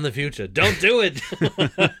Jeff from the future. Don't do it.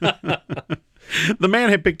 The man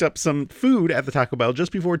had picked up some food at the Taco Bell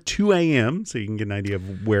just before 2 a.m. So you can get an idea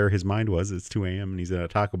of where his mind was. It's 2 a.m. and he's at a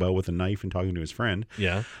Taco Bell with a knife and talking to his friend.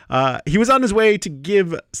 Yeah. He was on his way to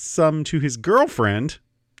give some to his girlfriend.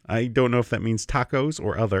 I don't know if that means tacos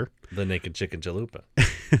or other. The naked chicken chalupa.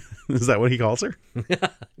 Is that what he calls her?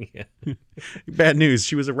 Yeah. Bad news.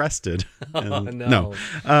 She was arrested. Oh, no.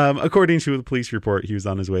 According to the police report, he was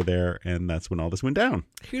on his way there, and that's when all this went down.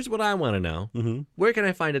 Here's what I want to know. Mm-hmm. Where can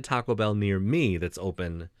I find a Taco Bell near me that's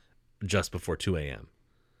open just before 2 a.m.?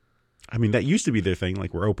 I mean, that used to be their thing.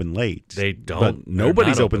 Like, we're open late. They don't. But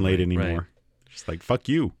nobody's open late anymore. Right. Just like, fuck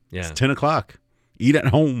you. Yeah. It's 10 o'clock. Eat at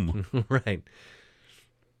home. Right.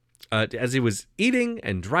 As he was eating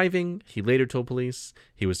and driving, he later told police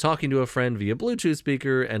he was talking to a friend via Bluetooth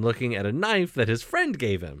speaker and looking at a knife that his friend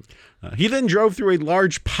gave him. He then drove through a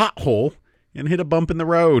large pothole and hit a bump in the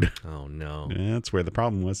road. Oh, no. Yeah, that's where the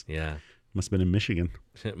problem was. Yeah. Must have been in Michigan.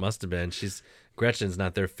 It must have been. Gretchen's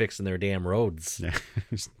not there fixing their damn roads. Yeah.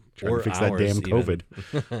 Trying to fix that damn COVID.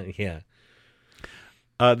 Yeah.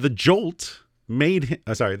 The jolt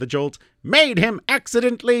made him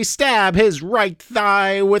accidentally stab his right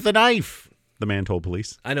thigh with a knife, the man told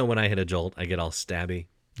police. I know when I hit a jolt, I get all stabby.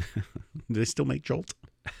 Do they still make jolt?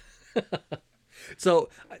 So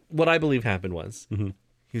what I believe happened was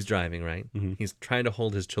he's driving, right? He's trying to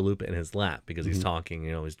hold his chalupa in his lap because he's talking,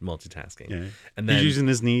 he's multitasking. Yeah. And then he's using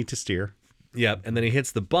his knee to steer. Yep. And then he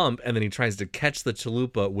hits the bump and then he tries to catch the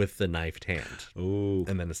chalupa with the knifed hand. Oh.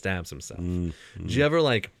 And then stabs himself. Did you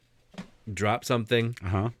ever drop something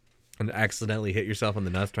and accidentally hit yourself on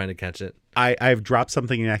the nuts trying to catch it? I've dropped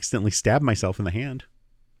something and accidentally stabbed myself in the hand.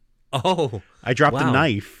 Oh, I dropped a wow.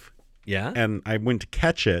 knife Yeah. and I went to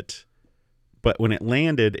catch it, but when it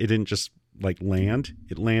landed, it didn't just like land.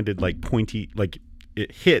 It landed like pointy, like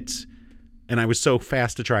it hit, and I was so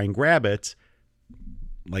fast to try and grab it,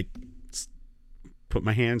 like put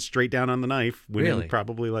my hand straight down on the knife, went in Really?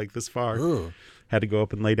 probably like this far. Ooh. Had to go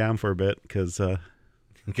up and lay down for a bit because, You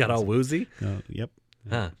got all woozy? yep.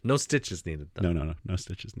 Huh. No stitches needed, though. No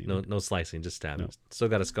stitches needed. No slicing, just stabbing. Still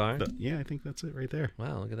got a scar? Yeah, I think that's it right there.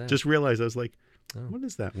 Wow, look at that. Just realized I was like, what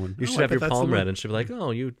is that one? You should I have bet your that's the palm one. read, and she'll be like,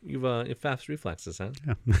 "Oh, you've fast reflexes, huh?"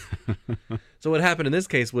 Yeah. So what happened in this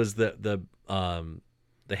case was the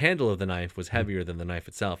handle of the knife was heavier than the knife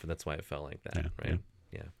itself, and that's why it fell like that, right?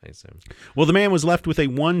 Yeah, I assume. Well, the man was left with a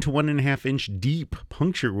 1 to 1.5 inch deep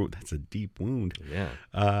puncture wound. That's a deep wound. Yeah,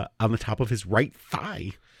 On the top of his right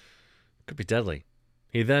thigh. could be deadly.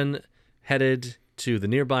 He then headed to the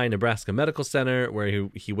nearby Nebraska Medical Center, where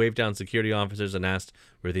he waved down security officers and asked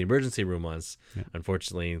where the emergency room was. Yeah.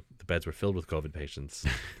 Unfortunately, the beds were filled with COVID patients.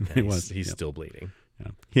 He's still bleeding.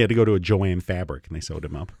 Yeah. He had to go to a Joanne Fabric, and they sewed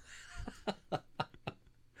him up. Got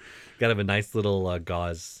to have a nice little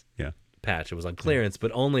gauze patch. It was on clearance,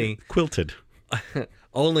 but only quilted.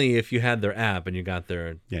 Only if you had their app and you got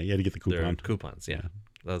their you had to get the coupon. their coupons. Yeah,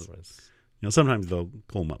 That's sometimes they'll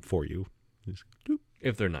pull them up for you. Just,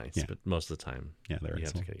 if they're nice, but most of the time, they're you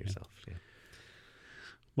have to excellent. get it yourself. Yeah.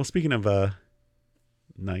 Well, speaking of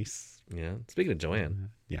nice. Yeah. Speaking of Joanne.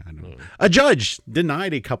 I know. A judge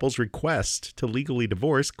denied a couple's request to legally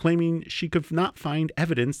divorce, claiming she could not find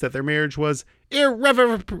evidence that their marriage was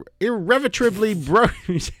irretrievably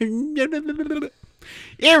broken.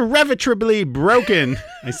 Irretrievably broken.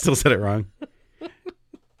 I still said it wrong.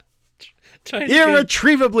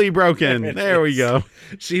 Irretrievably broken. There we go.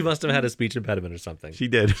 She must have had a speech impediment or something. She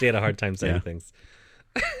did. She had a hard time saying things.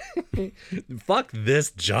 Fuck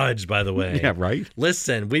this judge, by the way. Yeah, right?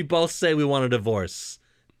 Listen, we both say we want a divorce.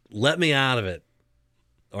 Let me out of it.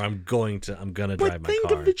 Or I'm gonna drive my car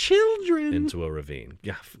think of the children into a ravine.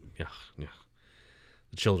 Yeah.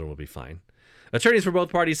 The children will be fine. Attorneys for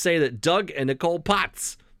both parties say that Doug and Nicole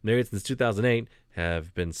Potts, married since 2008,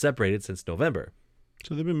 have been separated since November.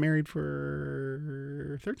 So they've been married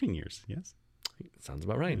for 13 years, yes? Sounds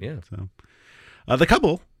about right, yeah. So, the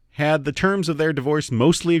couple had the terms of their divorce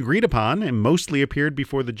mostly agreed upon and mostly appeared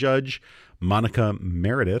before the judge, Monica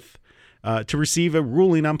Meredith, to receive a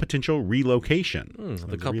ruling on potential relocation.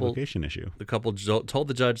 The relocation issue. The couple told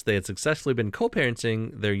the judge they had successfully been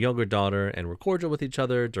co-parenting their younger daughter and were cordial with each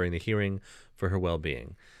other during the hearing for her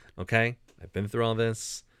well-being. Okay, I've been through all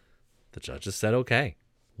this. The judge just said okay.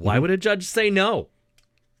 Why would a judge say no?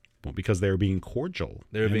 Well, because they were being cordial.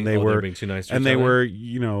 They were being too nice to each and they other? were,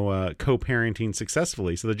 co-parenting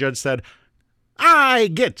successfully. So the judge said, I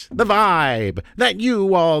get the vibe that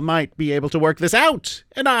you all might be able to work this out,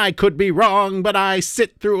 and I could be wrong, but I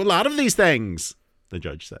sit through a lot of these things, the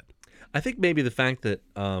judge said. I think maybe the fact that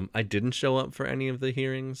I didn't show up for any of the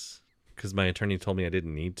hearings because my attorney told me I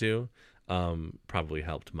didn't need to probably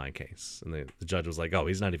helped my case. And the judge was like, oh,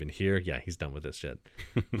 he's not even here? Yeah, he's done with this shit.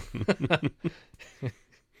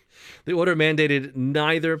 The order mandated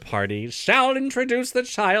neither party shall introduce the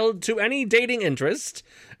child to any dating interest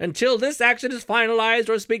until this action is finalized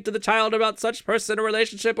or speak to the child about such person or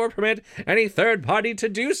relationship or permit any third party to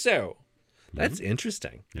do so. That's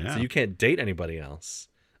interesting. Yeah. So you can't date anybody else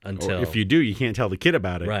until... Or if you do, you can't tell the kid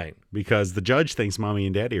about it. Right. Because the judge thinks mommy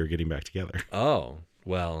and daddy are getting back together. Oh,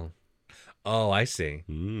 well. Oh, I see.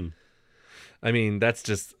 I mean, that's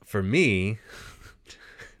just, for me,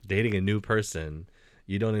 dating a new person...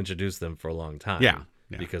 You don't introduce them for a long time. Yeah.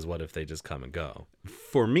 Because what if they just come and go?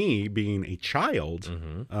 For me, being a child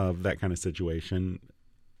of that kind of situation,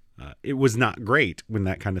 it was not great when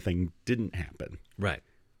that kind of thing didn't happen. Right.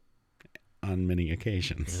 On many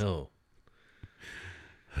occasions. No.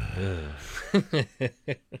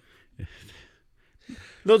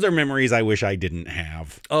 Those are memories I wish I didn't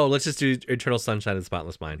have. Oh, let's just do Eternal Sunshine of the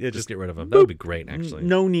Spotless Mind. Yeah, just get rid of them. That would be great, actually.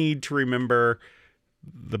 No need to remember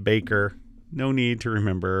the baker. No need to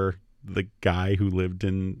remember the guy who lived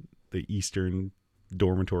in the eastern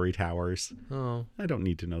dormitory towers. Oh. I don't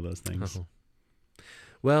need to know those things. Oh.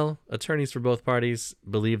 Well, attorneys for both parties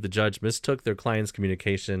believe the judge mistook their client's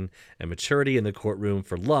communication and maturity in the courtroom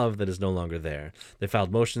for love that is no longer there. They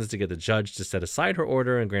filed motions to get the judge to set aside her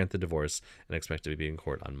order and grant the divorce and expect to be in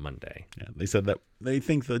court on Monday. Yeah, they said that they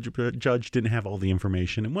think the judge didn't have all the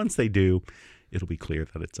information, and once they do, it'll be clear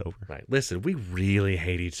that it's over. Right. Listen, we really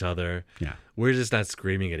hate each other. Yeah. We're just not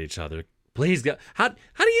screaming at each other. Please, God. How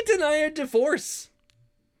do you deny a divorce?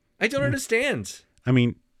 I don't understand. I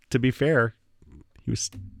mean, to be fair, he was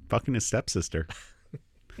fucking his stepsister.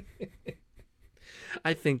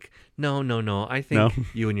 I think no. I think No?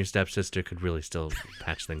 you and your stepsister could really still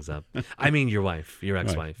patch things up. I mean, your wife, your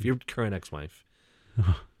ex-wife, your current ex-wife.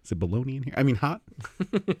 Is it bologna in here? I mean, hot?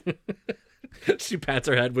 She pats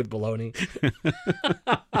her head with bologna.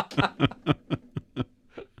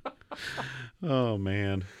 Oh,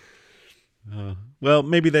 man. Well,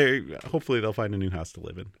 hopefully they'll find a new house to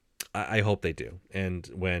live in. I hope they do. And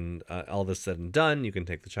when all this said and done, you can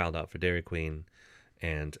take the child out for Dairy Queen,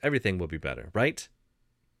 and everything will be better, right?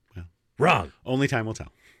 Well, wrong. Only time will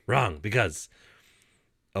tell. Wrong, because...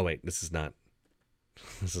 Oh, wait, this is not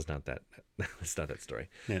that. It's not that story.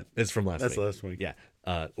 Yeah. It's from last week. That's last week. Yeah.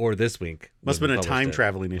 Or this week. Must have been a time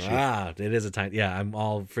traveling issue. Ah, it is a time. Yeah, I'm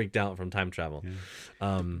all freaked out from time travel.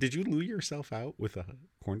 Yeah. Did you lure yourself out with a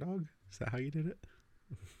corn dog? Is that how you did it?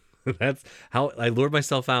 That's how I lured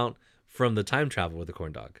myself out from the time travel with the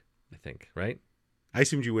corn dog, I think, right? I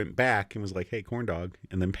assumed you went back and was like, hey, corn dog.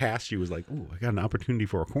 And then past you was like, oh, I got an opportunity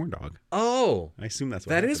for a corn dog. Oh. I assume that's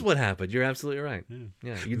what That happened. is what happened. You're absolutely right.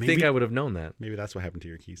 Yeah. You'd Maybe- think I would have known that. Maybe that's what happened to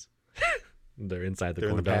your keys. They're inside the They're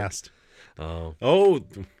in corn the dog. past. Oh. Oh,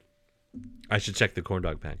 I should check the corn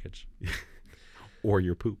dog package. or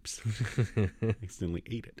your poops. Accidentally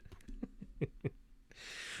ate it.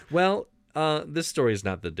 Well, this story is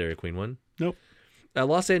not the Dairy Queen one. Nope. A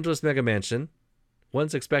Los Angeles mega mansion,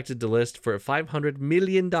 once expected to list for $500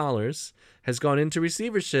 million, has gone into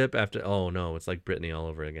receivership after... Oh, no, it's like Britney all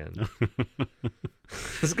over again.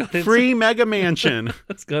 Free mega mansion.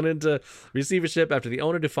 It's gone into receivership after the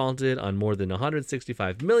owner defaulted on more than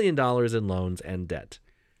 $165 million in loans and debt.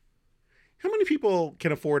 How many people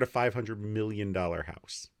can afford a $500 million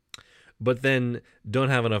house? But then don't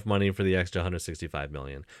have enough money for the extra $165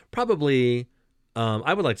 million. Probably,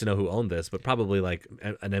 I would like to know who owned this, but probably like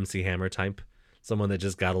an MC Hammer type. Someone that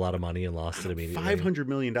just got a lot of money and lost it immediately. $500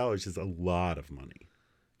 million is a lot of money.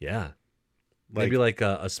 Yeah. Maybe like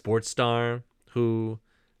a sports star who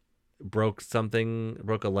broke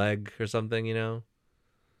a leg or something, you know?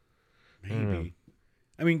 Maybe.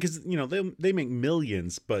 I mean, because, they make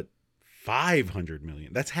millions, but $500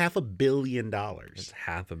 million. That's $500 million. It's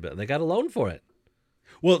 $500 million. They got a loan for it.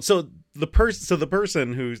 Well, so the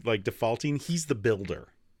person who's like defaulting, he's the builder.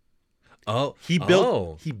 Oh, He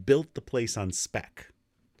built the place on spec.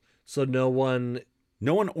 So no one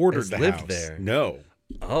ordered has the lived house. there. No.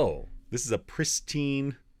 Oh. This is a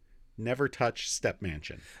pristine, never touched step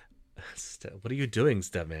mansion. What are you doing,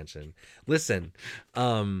 Step Mansion? Listen,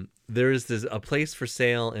 there is a place for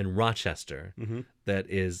sale in Rochester that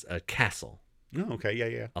is a castle. Oh, okay.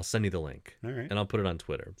 Yeah. I'll send you the link. All right. And I'll put it on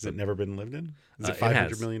Twitter. Has it never been lived in? Is it It $500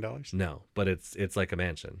 has. million? No, but it's like a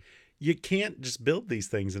mansion. You can't just build these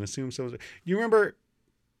things and assume so. You remember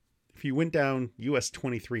if you went down U.S.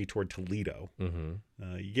 23 toward Toledo,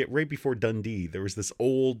 you get right before Dundee, there was this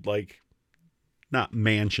old, like, not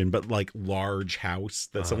mansion, but like large house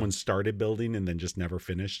that someone started building and then just never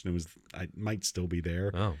finished. And it might still be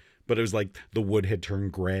there. Oh. But it was like the wood had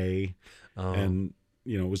turned gray and,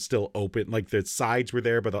 it was still open. Like the sides were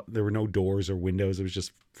there, but there were no doors or windows. It was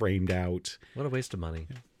just framed out. What a waste of money.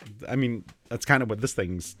 I mean, that's kind of what this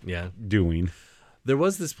thing's Yeah. doing. There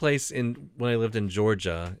was this place when I lived in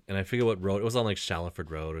Georgia, and I forget what road. It was on like Shaliford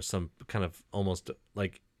Road or some kind of almost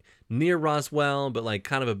like near Roswell, but like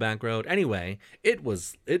kind of a back road. Anyway, it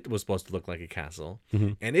was supposed to look like a castle,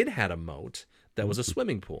 and it had a moat that was a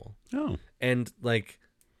swimming pool. Oh. And like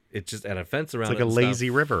it just had a fence around It's like it a and lazy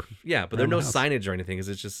stuff. river. Yeah, but there's around no the house. signage or anything because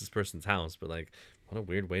it's just this person's house. But like, what a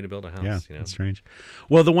weird way to build a house. Yeah, you know? that's strange.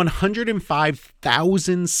 Well, the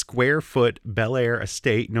 105,000 square foot Bel Air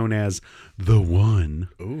estate, known as The One,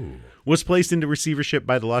 was placed into receivership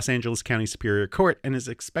by the Los Angeles County Superior Court and is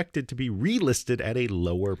expected to be relisted at a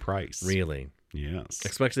lower price. Really? Yes.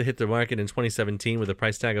 Expected to hit the market in 2017 with a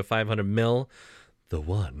price tag of $500 million. The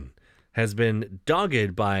One has been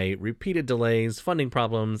dogged by repeated delays, funding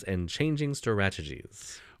problems, and changing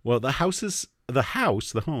strategies. Well, the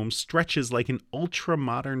home stretches like an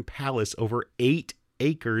ultra-modern palace over 8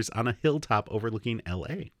 acres on a hilltop overlooking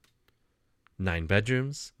L.A. 9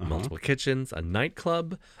 bedrooms, multiple kitchens, a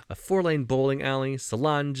nightclub, a 4-lane bowling alley,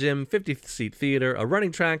 salon, gym, 50-seat theater, a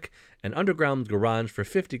running track, an underground garage for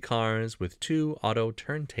 50 cars with 2 auto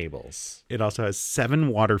turntables. It also has 7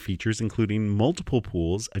 water features, including multiple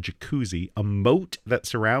pools, a jacuzzi, a moat that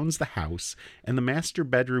surrounds the house, and the master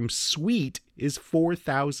bedroom suite is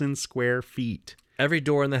 4,000 square feet. Every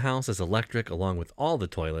door in the house is electric, along with all the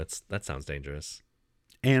toilets. That sounds dangerous.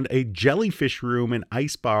 And a jellyfish room and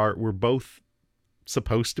ice bar were both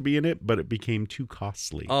supposed to be in it, but it became too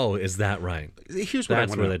costly. Oh, is that right? Here's what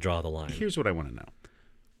That's where they draw the line. Here's what I want to know.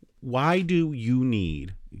 Why do you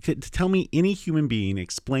need to tell me, any human being,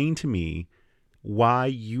 explain to me why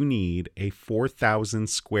you need a 4,000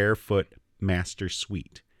 square foot master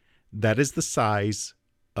suite. That is the size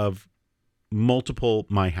of multiple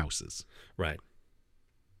my houses. Right.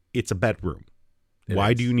 It's a bedroom. It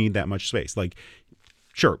Why is. do you need that much space? Like,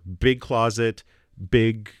 sure, big closet,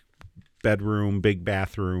 big bedroom, big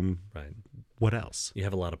bathroom. Right. What else? You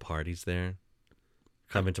have a lot of parties there.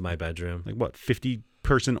 Come into my bedroom. Like what,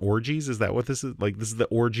 50-person orgies? Is that what this is? Like, this is the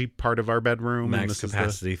orgy part of our bedroom? and Max this is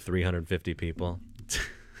capacity, 350 people.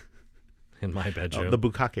 In my bedroom. the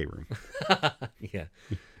bukkake room. Yeah.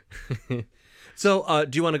 So,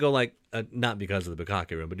 do you want to go like not because of the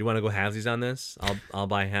bukkake room, but do you want to go halvesies on this? I'll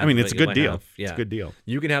buy half. I mean, of it's it, a you'll good buy deal. half. Yeah. It's a good deal.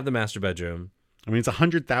 You can have the master bedroom. I mean, it's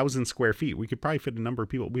 100,000 square feet. We could probably fit a number of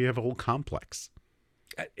people. We have a whole complex.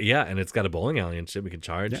 Yeah, and it's got a bowling alley and shit we can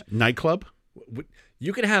charge. Yeah. Nightclub.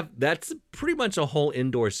 You can have that's pretty much a whole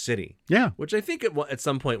indoor city. Yeah. Which I think at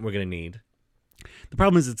some point we're gonna need. The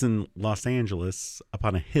problem is it's in Los Angeles up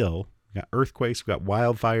on a hill. We got earthquakes. We got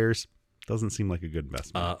wildfires. Doesn't seem like a good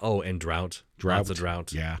investment. And drought. Lots of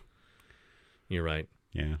drought. Yeah. You're right.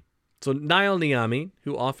 Yeah. So Niall Niami,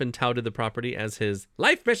 who often touted the property as his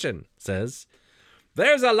life mission, says,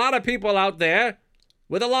 "There's a lot of people out there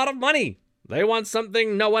with a lot of money. They want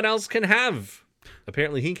something no one else can have."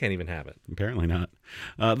 Apparently, he can't even have it. Apparently not.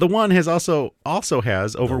 The one has also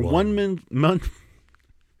has over $1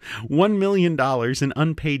 million in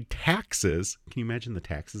unpaid taxes. Can you imagine the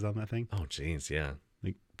taxes on that thing? Oh, jeez, yeah.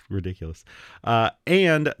 Like, ridiculous.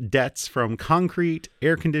 And debts from concrete,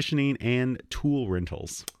 air conditioning, and tool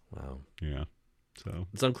rentals. Wow. Yeah. So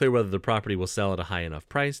It's unclear whether the property will sell at a high enough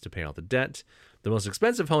price to pay off the debt. The most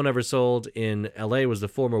expensive home ever sold in L.A. was the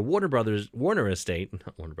former Warner Estate in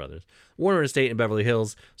Beverly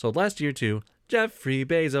Hills, sold last year to Jeffrey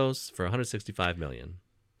Bezos for $165 million.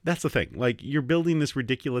 that's the thing. Like, you're building this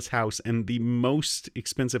ridiculous house, and the most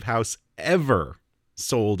expensive house ever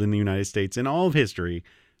sold in the United States in all of history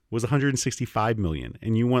was $165 million,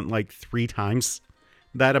 and you want like 3 times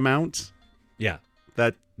that amount. Yeah,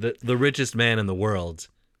 That the richest man in the world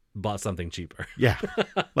bought something cheaper. yeah,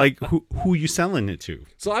 like who are you selling it to?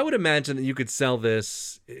 So I would imagine that you could sell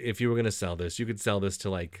this if you were going to sell this. You could sell this to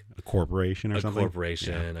like A corporation or a something?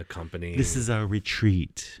 corporation, a company. This is our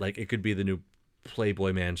retreat. like it could be the new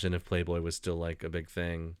Playboy mansion if Playboy was still like a big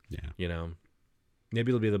thing. Yeah. You know, maybe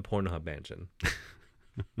it'll be the Pornhub mansion.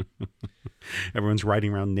 Everyone's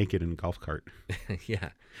riding around naked in a golf cart. Yeah.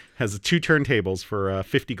 Has 2 turntables for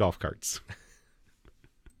 50 golf carts.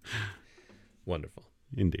 Wonderful.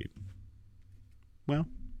 Indeed. Well,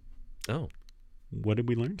 Oh, what did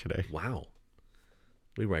we learn today? wow.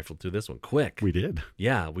 We rifled through this one quick. We did.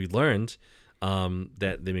 Yeah, we learned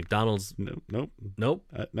that the McDonald's. Nope. Nope.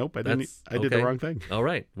 Nope. I didn't. That's I did the okay. wrong thing. All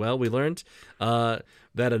right. Well, we learned that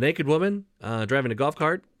a naked woman driving a golf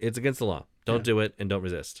cart, it's against the law. Don't do it and don't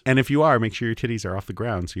resist. And if you are, make sure your titties are off the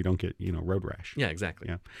ground so you don't get, road rash. Yeah, exactly.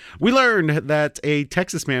 Yeah. We learned that a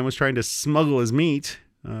Texas man was trying to smuggle his meat,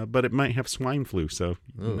 but it might have swine flu. So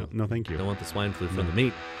no, thank you. Don't want the swine flu from the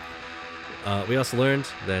meat. We also learned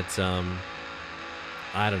that,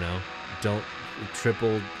 I don't know, don't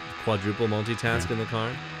triple, quadruple multitask in the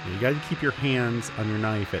car. You got to keep your hands on your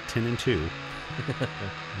knife at 10 and 2.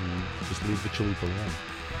 And just leave the chalupa alone.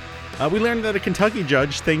 We learned that a Kentucky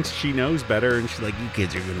judge thinks she knows better, and she's like, "You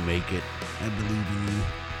kids are going to make it. I believe in you."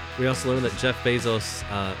 We also learned that Jeff Bezos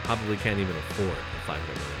probably can't even afford a $500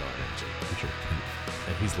 million mansion. I'm sure it can.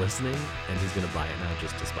 And he's listening, and he's going to buy it now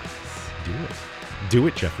just to spite us. Do it. Do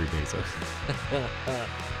it, Jeffrey Bezos. You want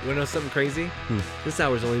to know something crazy? This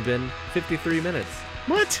hour's only been 53 minutes.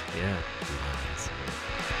 What? Yeah. Lies.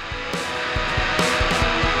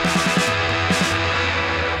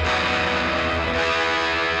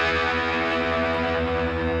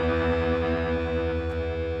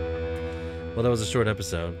 Well, that was a short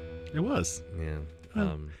episode. It was.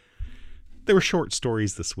 Yeah. There were short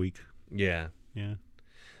stories this week. Yeah. Yeah.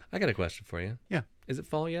 I got a question for you. Yeah. Is it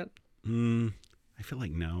fall yet? I feel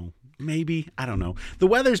like no. Maybe. I don't know. The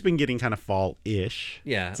weather's been getting kind of fall-ish.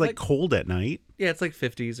 Yeah. It's like cold at night. Yeah, it's like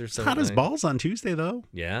 50s or It's something. hot as balls on Tuesday, though.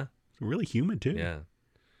 Yeah. It's really humid, too. Yeah.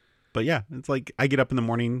 But yeah, it's like I get up in the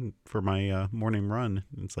morning for my morning run.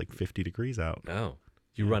 And it's like 50 degrees out. Oh.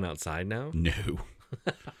 You run outside now? No.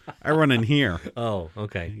 I run in here. Oh,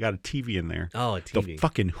 okay. I got a TV in there. Oh, a The TV.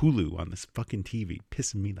 fucking Hulu on this fucking TV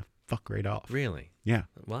pissing me the fuck right off. Really? Yeah.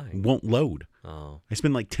 Why? Won't load. Oh. I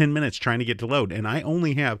spend like 10 minutes trying to get to load, and I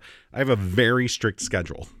have a very strict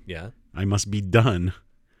schedule. Yeah. I must be done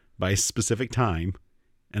by a specific time,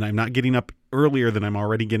 and I'm not getting up earlier than I'm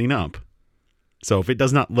already getting up. So if it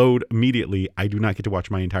does not load immediately, I do not get to watch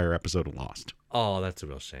my entire episode of Lost. Oh, that's a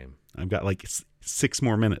real shame. I've got like 6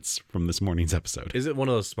 more minutes from this morning's episode. Is it one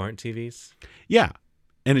of those smart TVs? Yeah.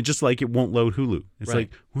 And it just like it won't load Hulu. It's Right.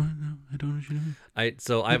 like, what? No, I don't know what you know.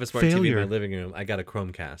 So I have a smart TV in Failure. my living room. I got a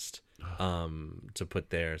Chromecast to put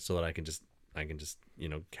there so that I can just I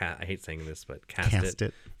hate saying this, but cast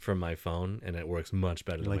it from my phone, and it works much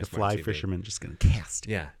better than Like my a smart fly TV. fisherman just going to cast.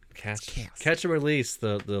 Yeah, catch and release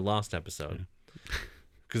the Lost episode.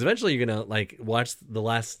 Because eventually you're gonna like watch the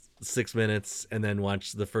last 6 minutes and then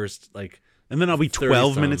watch the first like. And then I'll be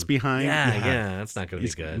 12 minutes behind. Yeah, that's not gonna be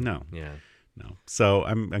good. No. Yeah. No. So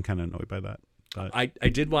I'm kind of annoyed by that. But I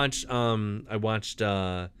did watch I watched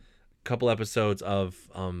a couple episodes of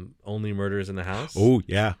Only Murders in the House. oh,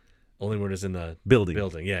 yeah. Only Murders in the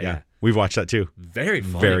Building. Yeah. We've watched that too. Very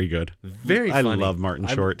funny. Very good. Very I funny. love Martin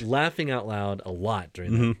Short. I'm laughing out loud a lot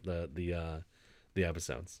during the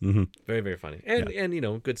episodes. Mm-hmm. Very, very funny.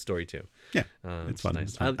 And good story too. Yeah. It's fun. nice.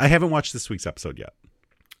 It's fun. I haven't watched this week's episode yet.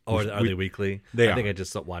 Are they weekly? They I think are. I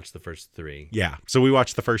just watched the first 3. Yeah. So we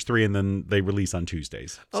watched the first 3 and then they release on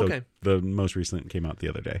Tuesdays. So Okay. the most recent came out the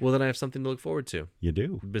other day. Well, then I have something to look forward to. You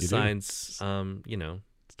do. Besides,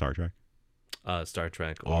 Star Trek. Star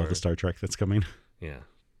Trek. All the Star Trek that's coming. Yeah,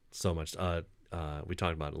 so much. We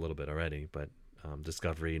talked about it a little bit already, but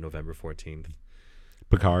Discovery, November 14th.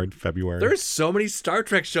 Picard, February. There's so many Star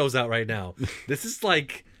Trek shows out right now. This is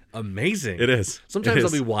like amazing. It is. Sometimes It I'll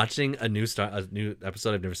is. be watching a new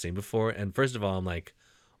episode I've never seen before, and first of all, I'm like,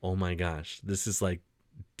 oh my gosh, this is like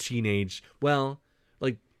teenage. Well,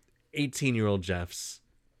 like 18-year-old Jeff's.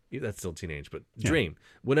 That's still teenage, but dream.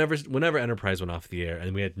 Whenever Enterprise went off the air,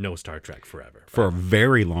 and we had no Star Trek forever. For a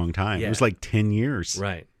very long time. Yeah. It was like 10 years.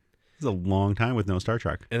 Right. It was a long time with no Star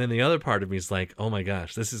Trek. And then the other part of me is like, oh my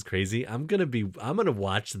gosh, this is crazy. I'm gonna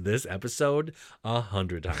watch this episode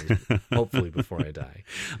 100 times, hopefully before I die.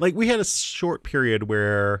 Like we had a short period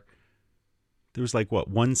where there was like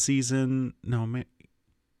one season? No, man.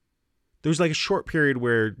 There was like a short period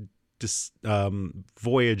where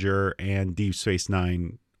Voyager and Deep Space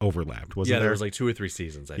Nine overlapped, wasn't there? There was like 2 or 3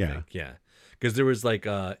 seasons, I think. Yeah. Because there was like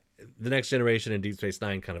The Next Generation and Deep Space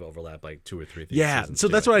Nine kind of overlap like 2 or 3 things. Yeah, so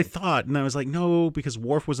that's what I thought. And I was like, no, because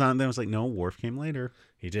Worf was on. Then I was like, no, Worf came later.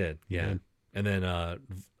 He did, yeah. And then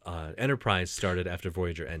Enterprise started after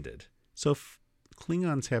Voyager ended. So if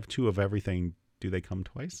Klingons have 2 of everything, do they come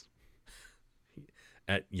twice?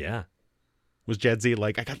 Yeah. Was Jadzia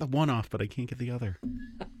like, I got the one off, but I can't get the other?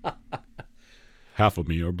 Half of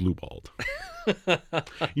me are blue-balled.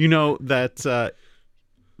 You know that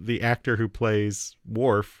the actor who plays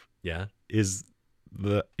Worf Yeah. he's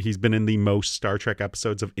been in the most Star Trek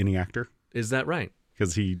episodes of any actor Is that right?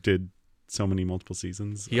 because he did so many multiple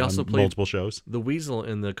seasons. He also on played multiple shows. the Weasel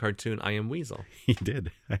in the cartoon I Am Weasel. He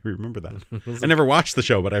did. I remember that. I never watched the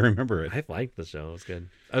show, but I remember it. I liked the show. It was good.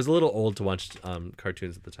 I was a little old to watch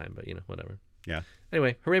cartoons at the time, but whatever. Yeah.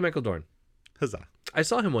 Anyway, hooray, Michael Dorn. Huzzah. I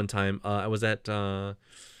saw him one time. I was at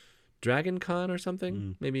Dragon Con or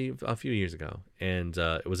something, maybe a few years ago. And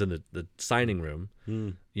it was in the signing room,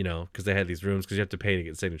 because they had these rooms because you have to pay to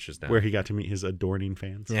get signatures now. Where he got to meet his adorning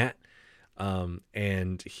fans. Yeah.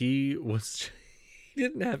 And he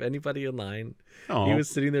didn't have anybody in line. Oh, he was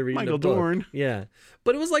sitting there reading Michael a book. Dorn. Yeah.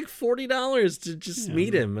 But it was like $40 to just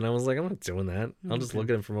meet him. And I was like, I'm not doing that. I'll just look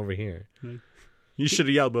at him from over here. You should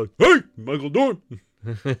have yelled, hey, Michael Dorn.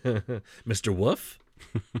 Mr. Wolf?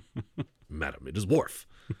 Madam, it is Worf.